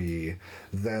guiding me,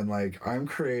 then like I'm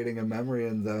creating a memory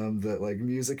in them that like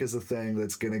music is a thing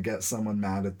that's gonna get someone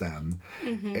mad at them.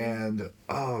 And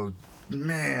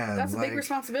man, that's a big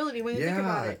responsibility when you think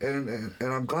about it. And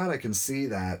I'm glad I can see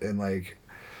that, and like,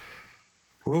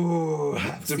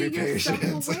 have to be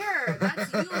patient. Self-aware.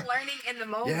 That's you learning in the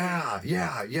moment. Yeah.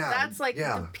 That's like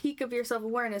the peak of your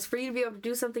self-awareness. For you to be able to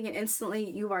do something and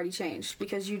instantly you've already changed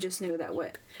because you just knew that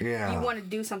you want to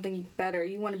do something better.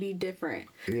 You want to be different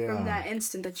from that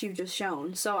instant that you've just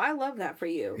shown. So I love that for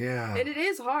you. And it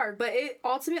is hard, but it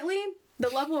ultimately, the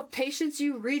level of patience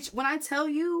you reach, when I tell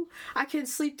you I can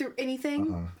sleep through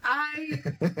anything, I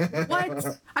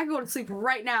can go to sleep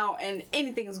right now and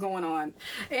anything is going on.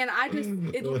 And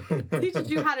it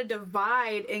teaches you how to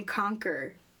divide and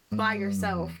conquer by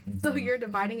yourself. So you're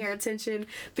dividing your attention,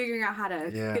 figuring out how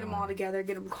to get them all together,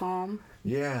 get them calm.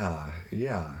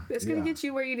 It's going to get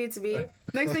you where you need to be.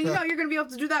 Next thing you know, you're going to be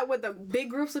able to do that with the big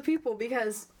groups of people,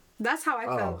 because that's how I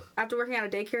felt. After working at a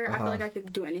daycare, I feel like I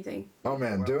could do anything. Oh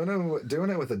man, doing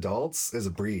it with adults is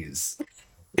a breeze.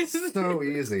 It's so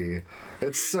easy.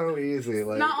 It's so easy.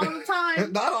 Like not all the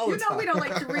time. Not all the time. You know we don't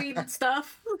like to read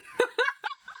stuff.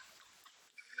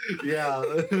 Yeah.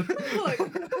 Look,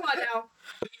 come on now.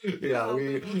 Yeah, Oh,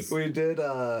 we goodness. we did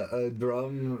a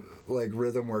drum like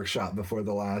rhythm workshop before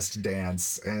the last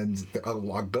dance, and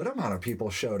a good amount of people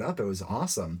showed up. It was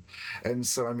awesome, and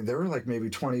so I mean there were like maybe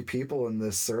 20 people in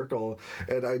this circle,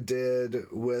 and I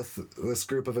did with this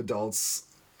group of adults.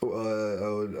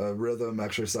 A rhythm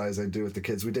exercise I do with the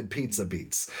kids. We did pizza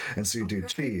beats, and so you do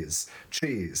cheese,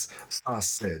 cheese,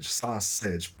 sausage,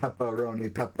 sausage,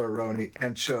 pepperoni, pepperoni,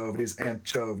 anchovies,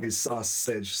 anchovies,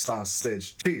 sausage,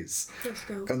 sausage, cheese. Let's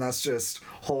go. And that's just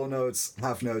whole notes,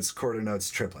 half notes, quarter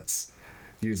notes, triplets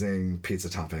using pizza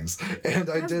toppings. And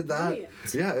I That's did that. brilliant.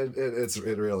 Yeah,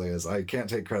 it really is. I can't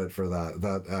take credit for that.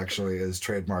 That actually is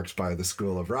trademarked by the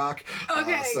School of Rock.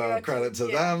 Okay, So gotcha. credit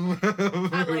to Yeah. them.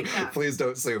 I like that. Please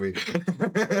don't sue me.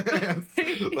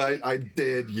 I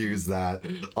did use that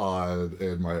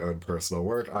in my own personal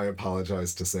work. I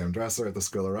apologize to Sam Dresser at the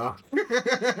School of Rock.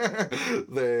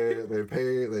 they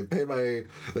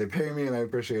pay me and I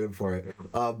appreciate them for it.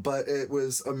 But it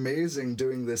was amazing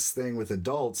doing this thing with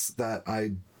adults that I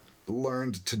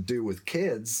learned to do with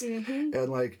kids, and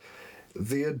like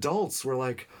the adults were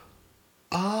like,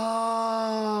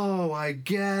 oh, I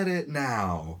get it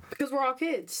now. Because we're all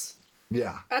kids.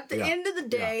 Yeah. At the yeah, end of the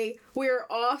day, we're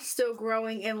all still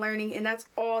growing and learning, and that's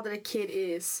all that a kid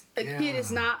is. A kid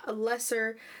is Yeah. not a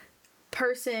lesser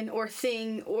person or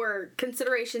thing or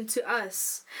consideration to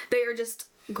us. They are just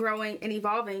growing and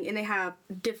evolving, and they have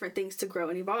different things to grow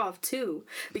and evolve too,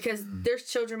 because there's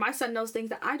children. My son knows things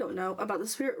that I don't know about the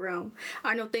spirit realm.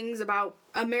 I know things about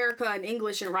America and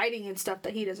English and writing and stuff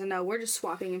that he doesn't know. We're just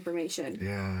swapping information.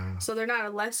 Yeah. So they're not a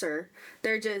lesser,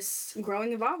 they're just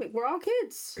growing, evolving. We're all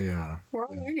kids. Yeah. We're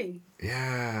all learning.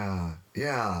 Yeah.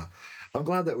 Yeah. I'm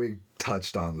glad that we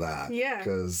touched on that. Yeah.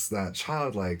 Because that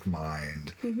childlike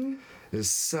mind is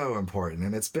so important,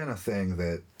 and it's been a thing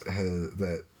that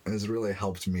has really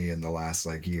helped me in the last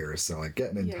like year or so, like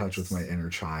getting in touch with my inner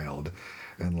child,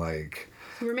 and like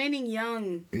remaining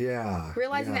young,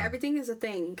 realizing that everything is a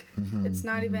thing. It's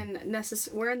not even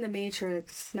necessary. We're in the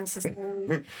matrix,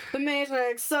 necessarily. The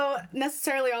matrix. So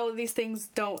necessarily all of these things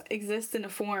don't exist in a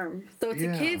form. So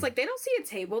to kids, like, they don't see a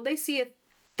table, they see a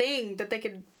thing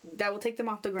that will take them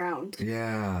off the ground.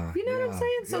 Yeah. You know what I'm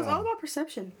saying? So it's all about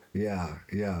perception. Yeah.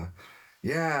 You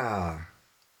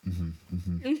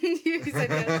said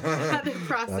that. I didn't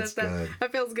process that. Good.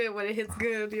 That feels good when it hits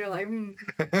good. You're like,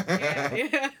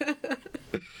 yeah.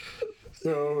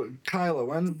 So, Kyla,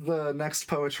 when's the next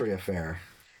poetry affair?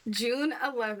 June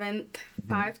 11th,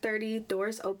 5:30,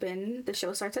 doors open. The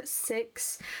show starts at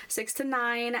 6 to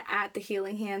 9 at the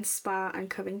Healing Hands Spa on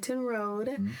Covington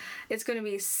Road. It's going to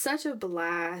be such a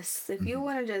blast. If you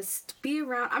want to just be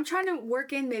around, I'm trying to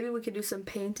work in, maybe we could do some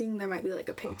painting. There might be like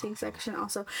a painting section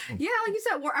also. Yeah, like you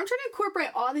said, I'm trying to incorporate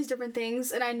all these different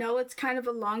things, and I know it's kind of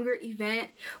a longer event,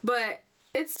 but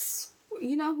it's,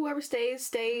 you know, whoever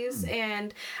stays,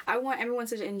 and I want everyone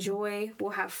to enjoy.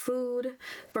 We'll have food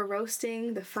for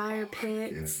roasting, the fire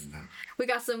pits. We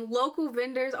got some local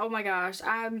vendors. Oh my gosh,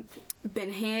 I've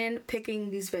been hand picking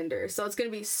these vendors, so it's gonna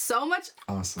be so much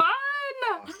fun.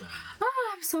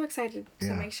 Oh, I'm so excited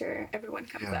to make sure everyone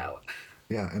comes out.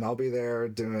 Yeah, and I'll be there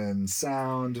doing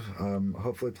sound,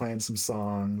 hopefully playing some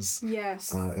songs.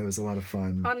 Yes. It was a lot of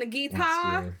fun. On the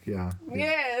guitar. Yeah.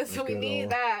 Yes, we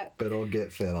need that. Fiddle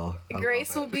get fiddle.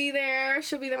 Grace will be there.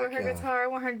 She'll be there with her guitar. I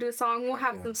want her to do a song. We'll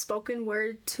have some spoken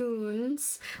word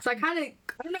tunes. So I don't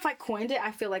know if I coined it.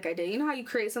 I feel like I did. You know how you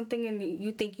create something and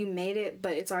you think you made it,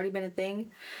 but it's already been a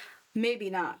thing? Maybe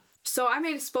not. So I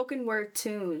made spoken word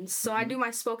tunes. So I do my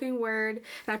spoken word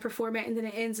and I perform it, and then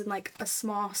it ends in like a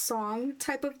small song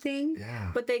type of thing.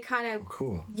 Yeah. But they kind of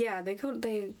cool. Yeah, they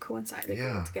coincide. They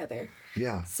go together.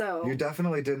 Yeah. So you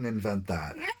definitely didn't invent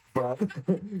that. But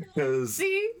because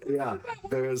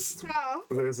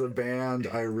there's a band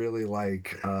I really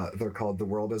like. They're called The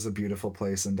World is a Beautiful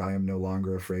Place and I Am No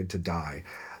Longer Afraid to Die.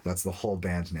 That's the whole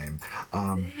band name.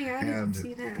 I didn't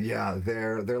see that. Yeah,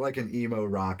 they're like an emo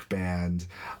rock band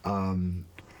from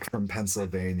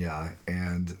Pennsylvania,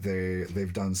 and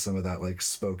they've done some of that like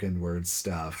spoken word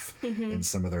stuff in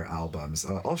some of their albums.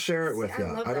 I'll share it with you.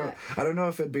 I don't know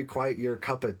if it'd be quite your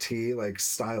cup of tea like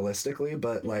stylistically,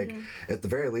 but like at the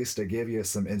very least to give you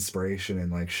some inspiration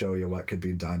and like show you what could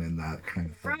be done in that kind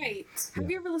of thing. Right.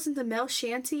 Have you ever listened to Mel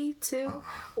Shanty too?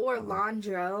 Or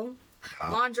Londrell?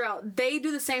 Londrell, they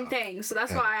do the same thing, so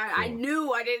that's why I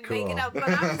knew I didn't make it up, but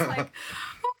I was like,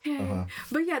 okay.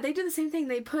 But yeah, they do the same thing.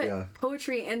 They put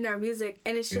poetry in their music,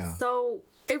 and it's just so,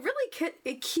 it really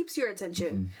it keeps your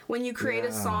attention when you create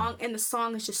a song, and the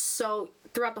song is just so,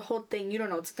 throughout the whole thing, you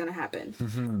don't know what's gonna happen.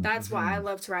 That's why I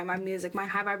love to write my music. My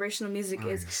high vibrational music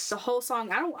is the whole song.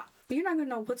 you're not gonna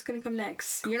know what's gonna come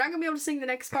next. You're not gonna be able to sing the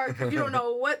next part. You don't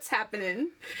know what's happening.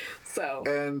 So.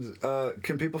 And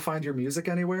can people find your music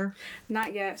anywhere?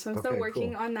 Not yet. So I'm still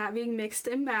working on that being mixed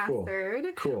and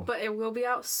mastered. Cool. But it will be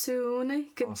out soon. You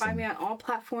can find me on all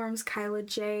platforms, Kyla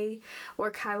J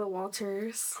or Kyla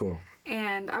Walters. Cool.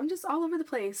 And I'm just all over the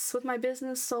place with my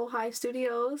business, Soul High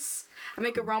Studios. I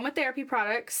make aromatherapy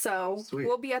products, so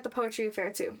we'll be at the poetry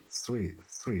fair too. Sweet.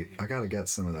 I gotta get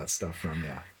some of that stuff from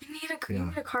you. You need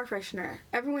a car freshener.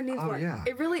 Everyone needs one. Yeah.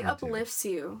 It really uplifts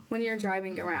you when you're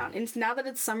driving around. And now that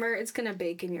it's summer, it's gonna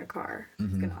bake in your car.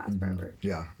 It's gonna last forever.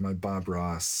 Yeah, my Bob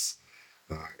Ross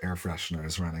air freshener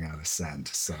is running out of scent,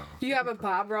 so. You have a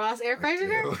Bob Ross air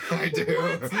freshener? I do.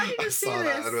 What? How did you I see saw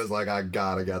this? that and was like, I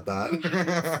gotta get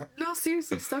that. No,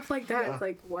 seriously, stuff like that. Yeah. It's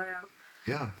like, wow.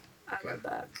 Yeah. I love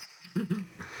that.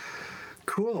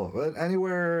 Cool. But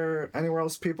anywhere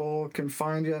else people can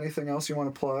find you? Anything else you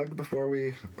want to plug before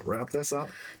we wrap this up?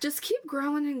 Just keep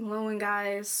growing and glowing,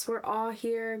 guys. We're all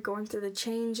here going through the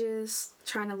changes,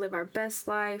 trying to live our best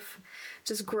life,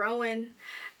 just growing.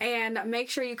 And make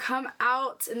sure you come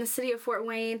out in the city of Fort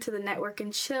Wayne to the Network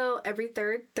and Chill every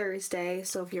third Thursday.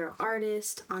 So if you're an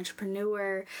artist,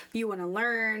 entrepreneur, if you want to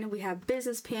learn, we have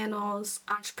business panels,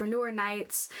 entrepreneur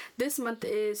nights. This month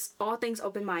is all things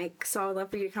open mic. So I'd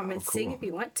love for you to come and sing if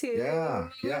you want to.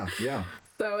 Yeah.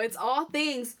 So it's all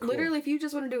things. Cool. Literally, if you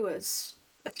just want to do a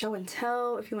show and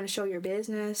tell, if you want to show your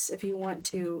business, if you want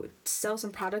to sell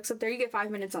some products up there, you get 5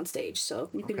 minutes on stage.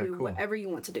 So you can do whatever you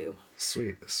want to do.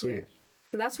 Sweet. Yeah.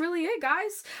 So that's really it,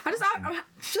 guys. I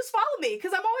just follow me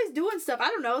because I'm always doing stuff. I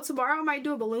don't know. Tomorrow I might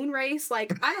do a balloon race.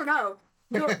 Like, I don't know.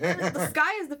 The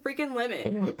sky is the freaking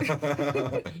limit.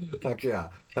 Heck yeah.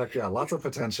 Lots of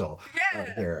potential out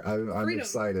here. I'm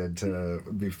excited to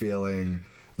be feeling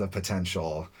the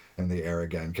potential in the air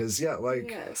again. Because,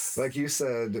 like you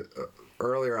said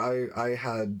earlier, I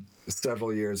had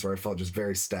several years where I felt just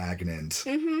very stagnant.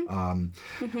 It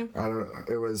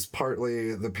was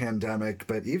partly the pandemic,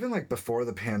 but even like before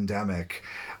the pandemic,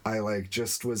 I like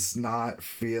just was not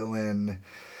feeling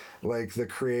like the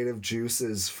creative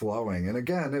juices flowing. And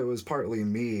again, it was partly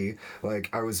me. Like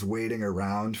I was waiting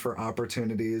around for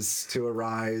opportunities to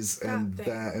arise and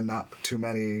not too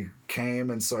many came.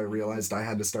 And so I realized I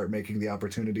had to start making the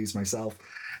opportunities myself.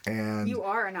 And you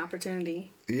are an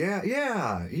opportunity. Yeah. To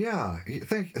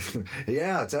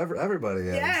everybody.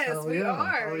 Yes, we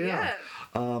are. Yeah.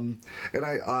 And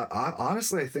I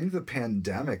honestly, I think the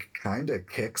pandemic kind of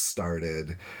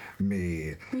kickstarted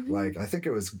me. Like, I think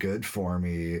it was good for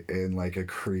me in like a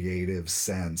creative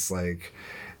sense. Like,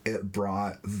 it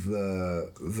brought the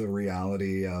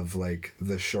reality of like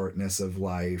the shortness of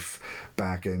life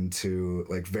back into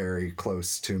like very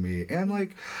close to me, and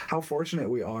like how fortunate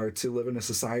we are to live in a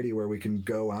society where we can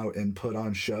go out and put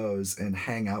on shows and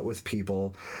hang out with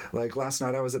people. Like last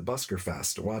night I was at Busker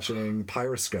Fest watching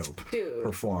Pyroscope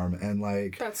perform, and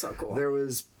like that's so cool. There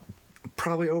was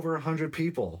probably over 100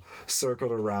 people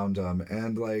circled around them,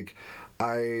 and like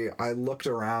I looked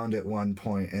around at one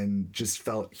point and just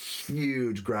felt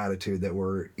huge gratitude that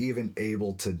we're even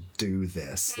able to do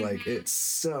this. Like,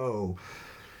 it's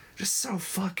just so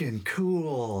fucking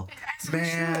cool,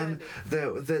 man,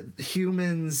 that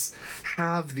humans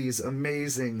have these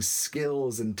amazing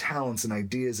skills and talents and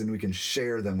ideas, and we can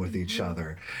share them with each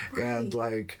other. And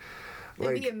like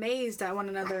be amazed at one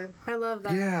another. I love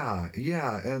that.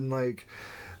 Yeah. And like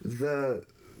the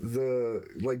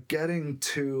like getting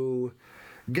to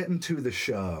the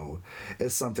show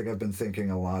is something I've been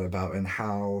thinking a lot about, and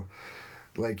how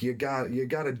like you got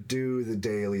to do the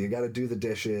daily, you got to do the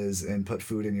dishes and put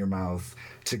food in your mouth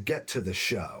to get to the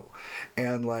show.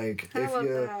 And like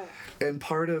and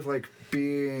part of like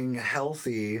being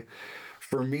healthy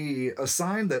for me, a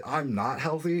sign that I'm not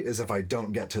healthy is if I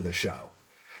don't get to the show.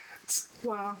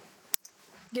 Wow.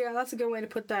 Yeah, that's a good way to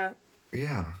put that.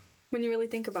 Yeah. When you really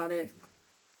think about it.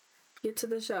 Get to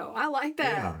the show. I like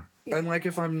that. Yeah. And like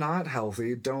if I'm not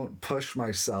healthy, don't push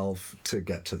myself to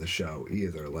get to the show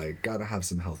either. Like, gotta have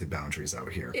some healthy boundaries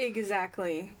out here.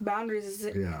 Exactly. Boundaries is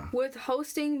it. Yeah. With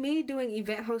hosting, me doing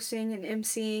event hosting and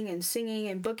emceeing and singing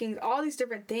and booking, all these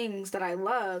different things that I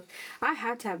love, I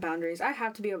have to have boundaries. I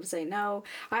have to be able to say no.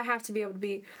 I have to be able to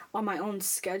be on my own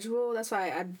schedule. That's why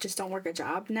I just don't work a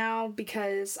job now,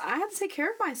 because I have to take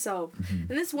care of myself. And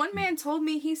this one man told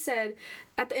me, he said,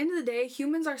 at the end of the day,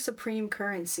 humans are supreme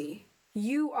currency.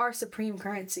 You are supreme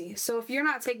currency. So if you're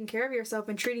not taking care of yourself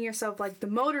and treating yourself like the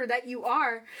motor that you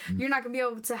are, you're not going to be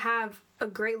able to have a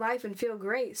great life and feel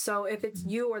great. So if it's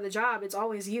you or the job, it's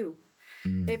always you.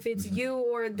 If it's you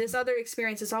or this other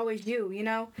experience, it's always you, you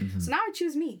know? So now I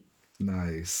choose me.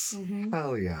 Nice.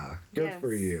 Hell yeah. Good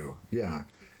for you. Yeah.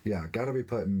 Yeah, gotta be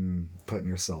putting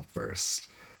yourself first.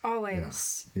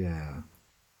 Always. Yeah.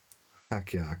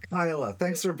 Heck yeah. Kyla,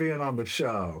 thanks for being on the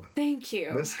show. Thank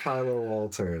you. Miss Kyla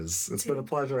Walters. It's been a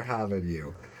pleasure having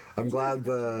you. I'm glad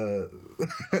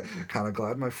kind of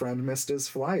glad my friend missed his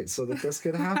flight so that this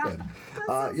could happen.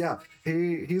 Yeah,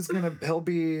 he'll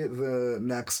be the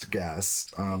next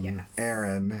guest. Yes.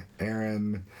 Aaron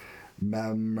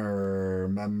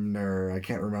Memner. I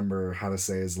can't remember how to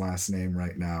say his last name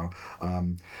right now.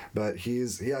 But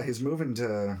he's moving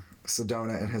to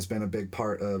Sedona and has been a big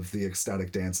part of the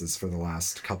Ecstatic dances for the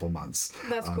last couple months.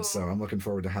 That's cool. So I'm looking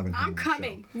forward to having him on I'm the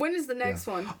coming. show. When is the next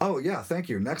one? Oh, yeah, thank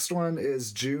you. Next one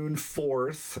is June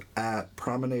 4th at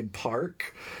Promenade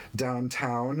Park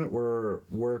downtown. We're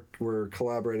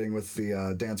collaborating with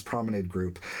the Dance Promenade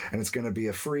group, and it's going to be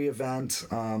a free event.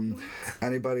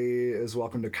 Anybody is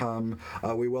welcome to come.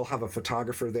 We will have a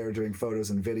photographer there doing photos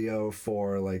and video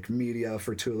for like media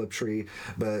for Tulip Tree,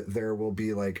 but there will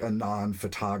be like a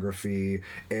non-photography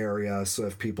area, so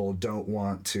if people don't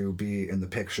want to be in the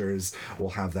pictures, we'll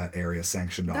have that area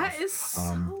sanctioned off. That is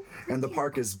so and the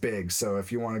park is big, so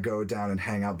if you want to go down and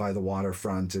hang out by the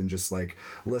waterfront and just like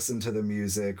listen to the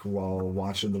music while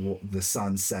watching the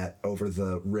sunset over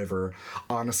the river,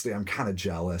 honestly, I'm kind of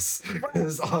jealous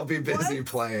because I'll be busy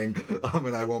playing,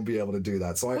 and I won't be able to do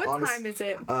that. So what time is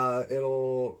it?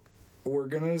 We're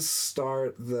gonna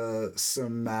start the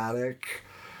somatic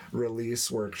release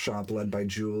workshop led by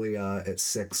Julia at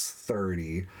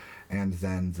 6:30, and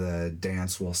then the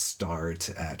dance will start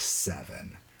at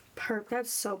 7. That's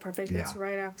so perfect. It's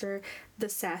right after the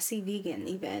Sassy Vegan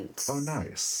event. Oh,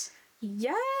 nice.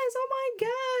 Yes. Oh my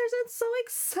gosh, that's so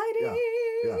exciting.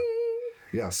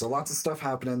 Yeah. So lots of stuff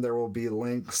happening. There will be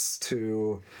links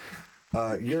to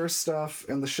your stuff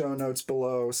in the show notes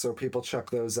below, so people check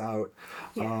those out.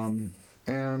 Yes.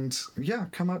 And yeah,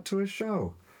 come out to a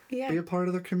show. Yeah. Be a part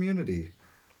of the community.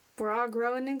 We're all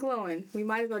growing and glowing. We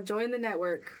might as well join the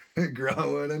network.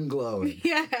 Growing and glowing.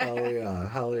 Yeah.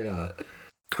 Hell yeah.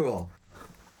 Cool.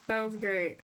 That was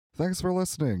great. Thanks for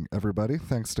listening, everybody.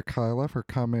 Thanks to Kyla for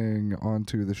coming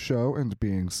onto the show and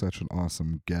being such an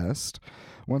awesome guest.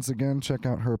 Once again, check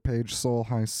out her page, Soul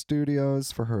High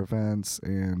Studios, for her events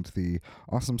and the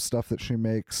awesome stuff that she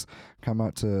makes. Come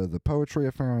out to the Poetry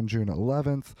Affair on June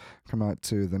 11th. Come out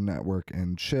to the Network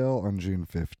and Chill on June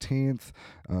 15th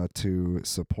to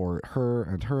support her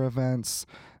and her events.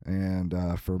 And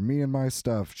for me and my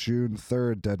stuff, June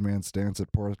 3rd, Dead Man's Dance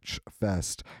at Porch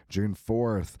Fest. June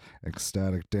 4th,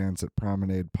 Ecstatic Dance at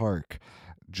Promenade Park.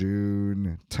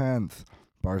 June 10th,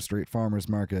 Bar Street Farmers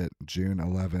Market. June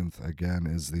 11th, again,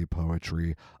 is the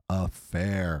Poetry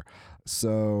Affair.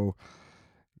 So,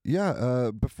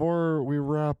 yeah, before we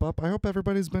wrap up, I hope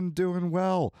everybody's been doing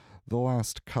well the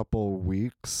last couple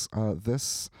weeks.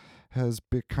 This has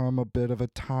become a bit of a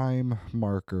time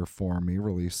marker for me,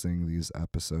 releasing these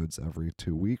episodes every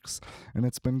 2 weeks, and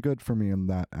it's been good for me in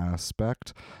that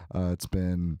aspect. It's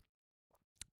been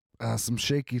some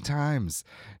shaky times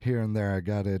here and there, I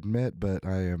gotta admit, but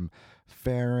I am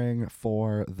faring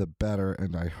for the better,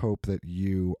 and I hope that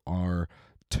you are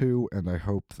too, and I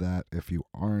hope that if you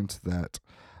aren't, that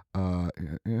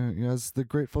as the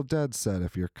Grateful Dead said,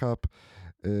 if your cup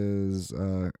is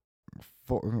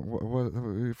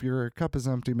if your cup is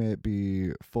empty, may it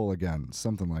be full again.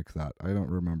 Something like that. I don't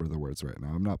remember the words right now.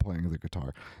 I'm not playing the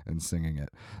guitar and singing it.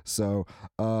 So,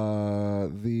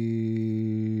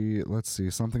 let's see,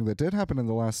 something that did happen in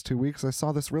the last 2 weeks, I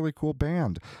saw this really cool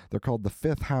band. They're called The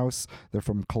Fifth House. They're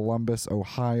from Columbus,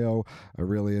 Ohio. I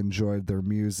really enjoyed their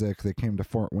music. They came to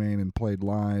Fort Wayne and played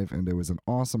live, and it was an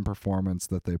awesome performance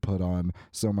that they put on.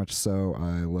 So much so,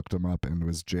 I looked them up and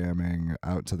was jamming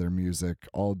out to their music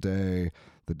all day,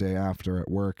 the day after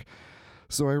at work.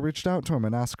 So I reached out to them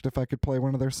and asked if I could play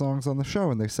one of their songs on the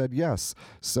show, and they said yes.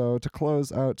 So to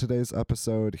close out today's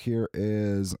episode, here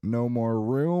is No More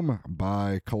Room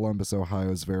by Columbus,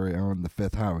 Ohio's very own The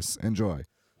Fifth House. Enjoy.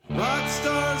 Rock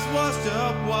star's washed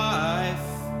up wife,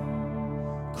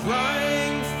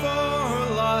 crying for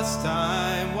her lost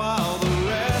time.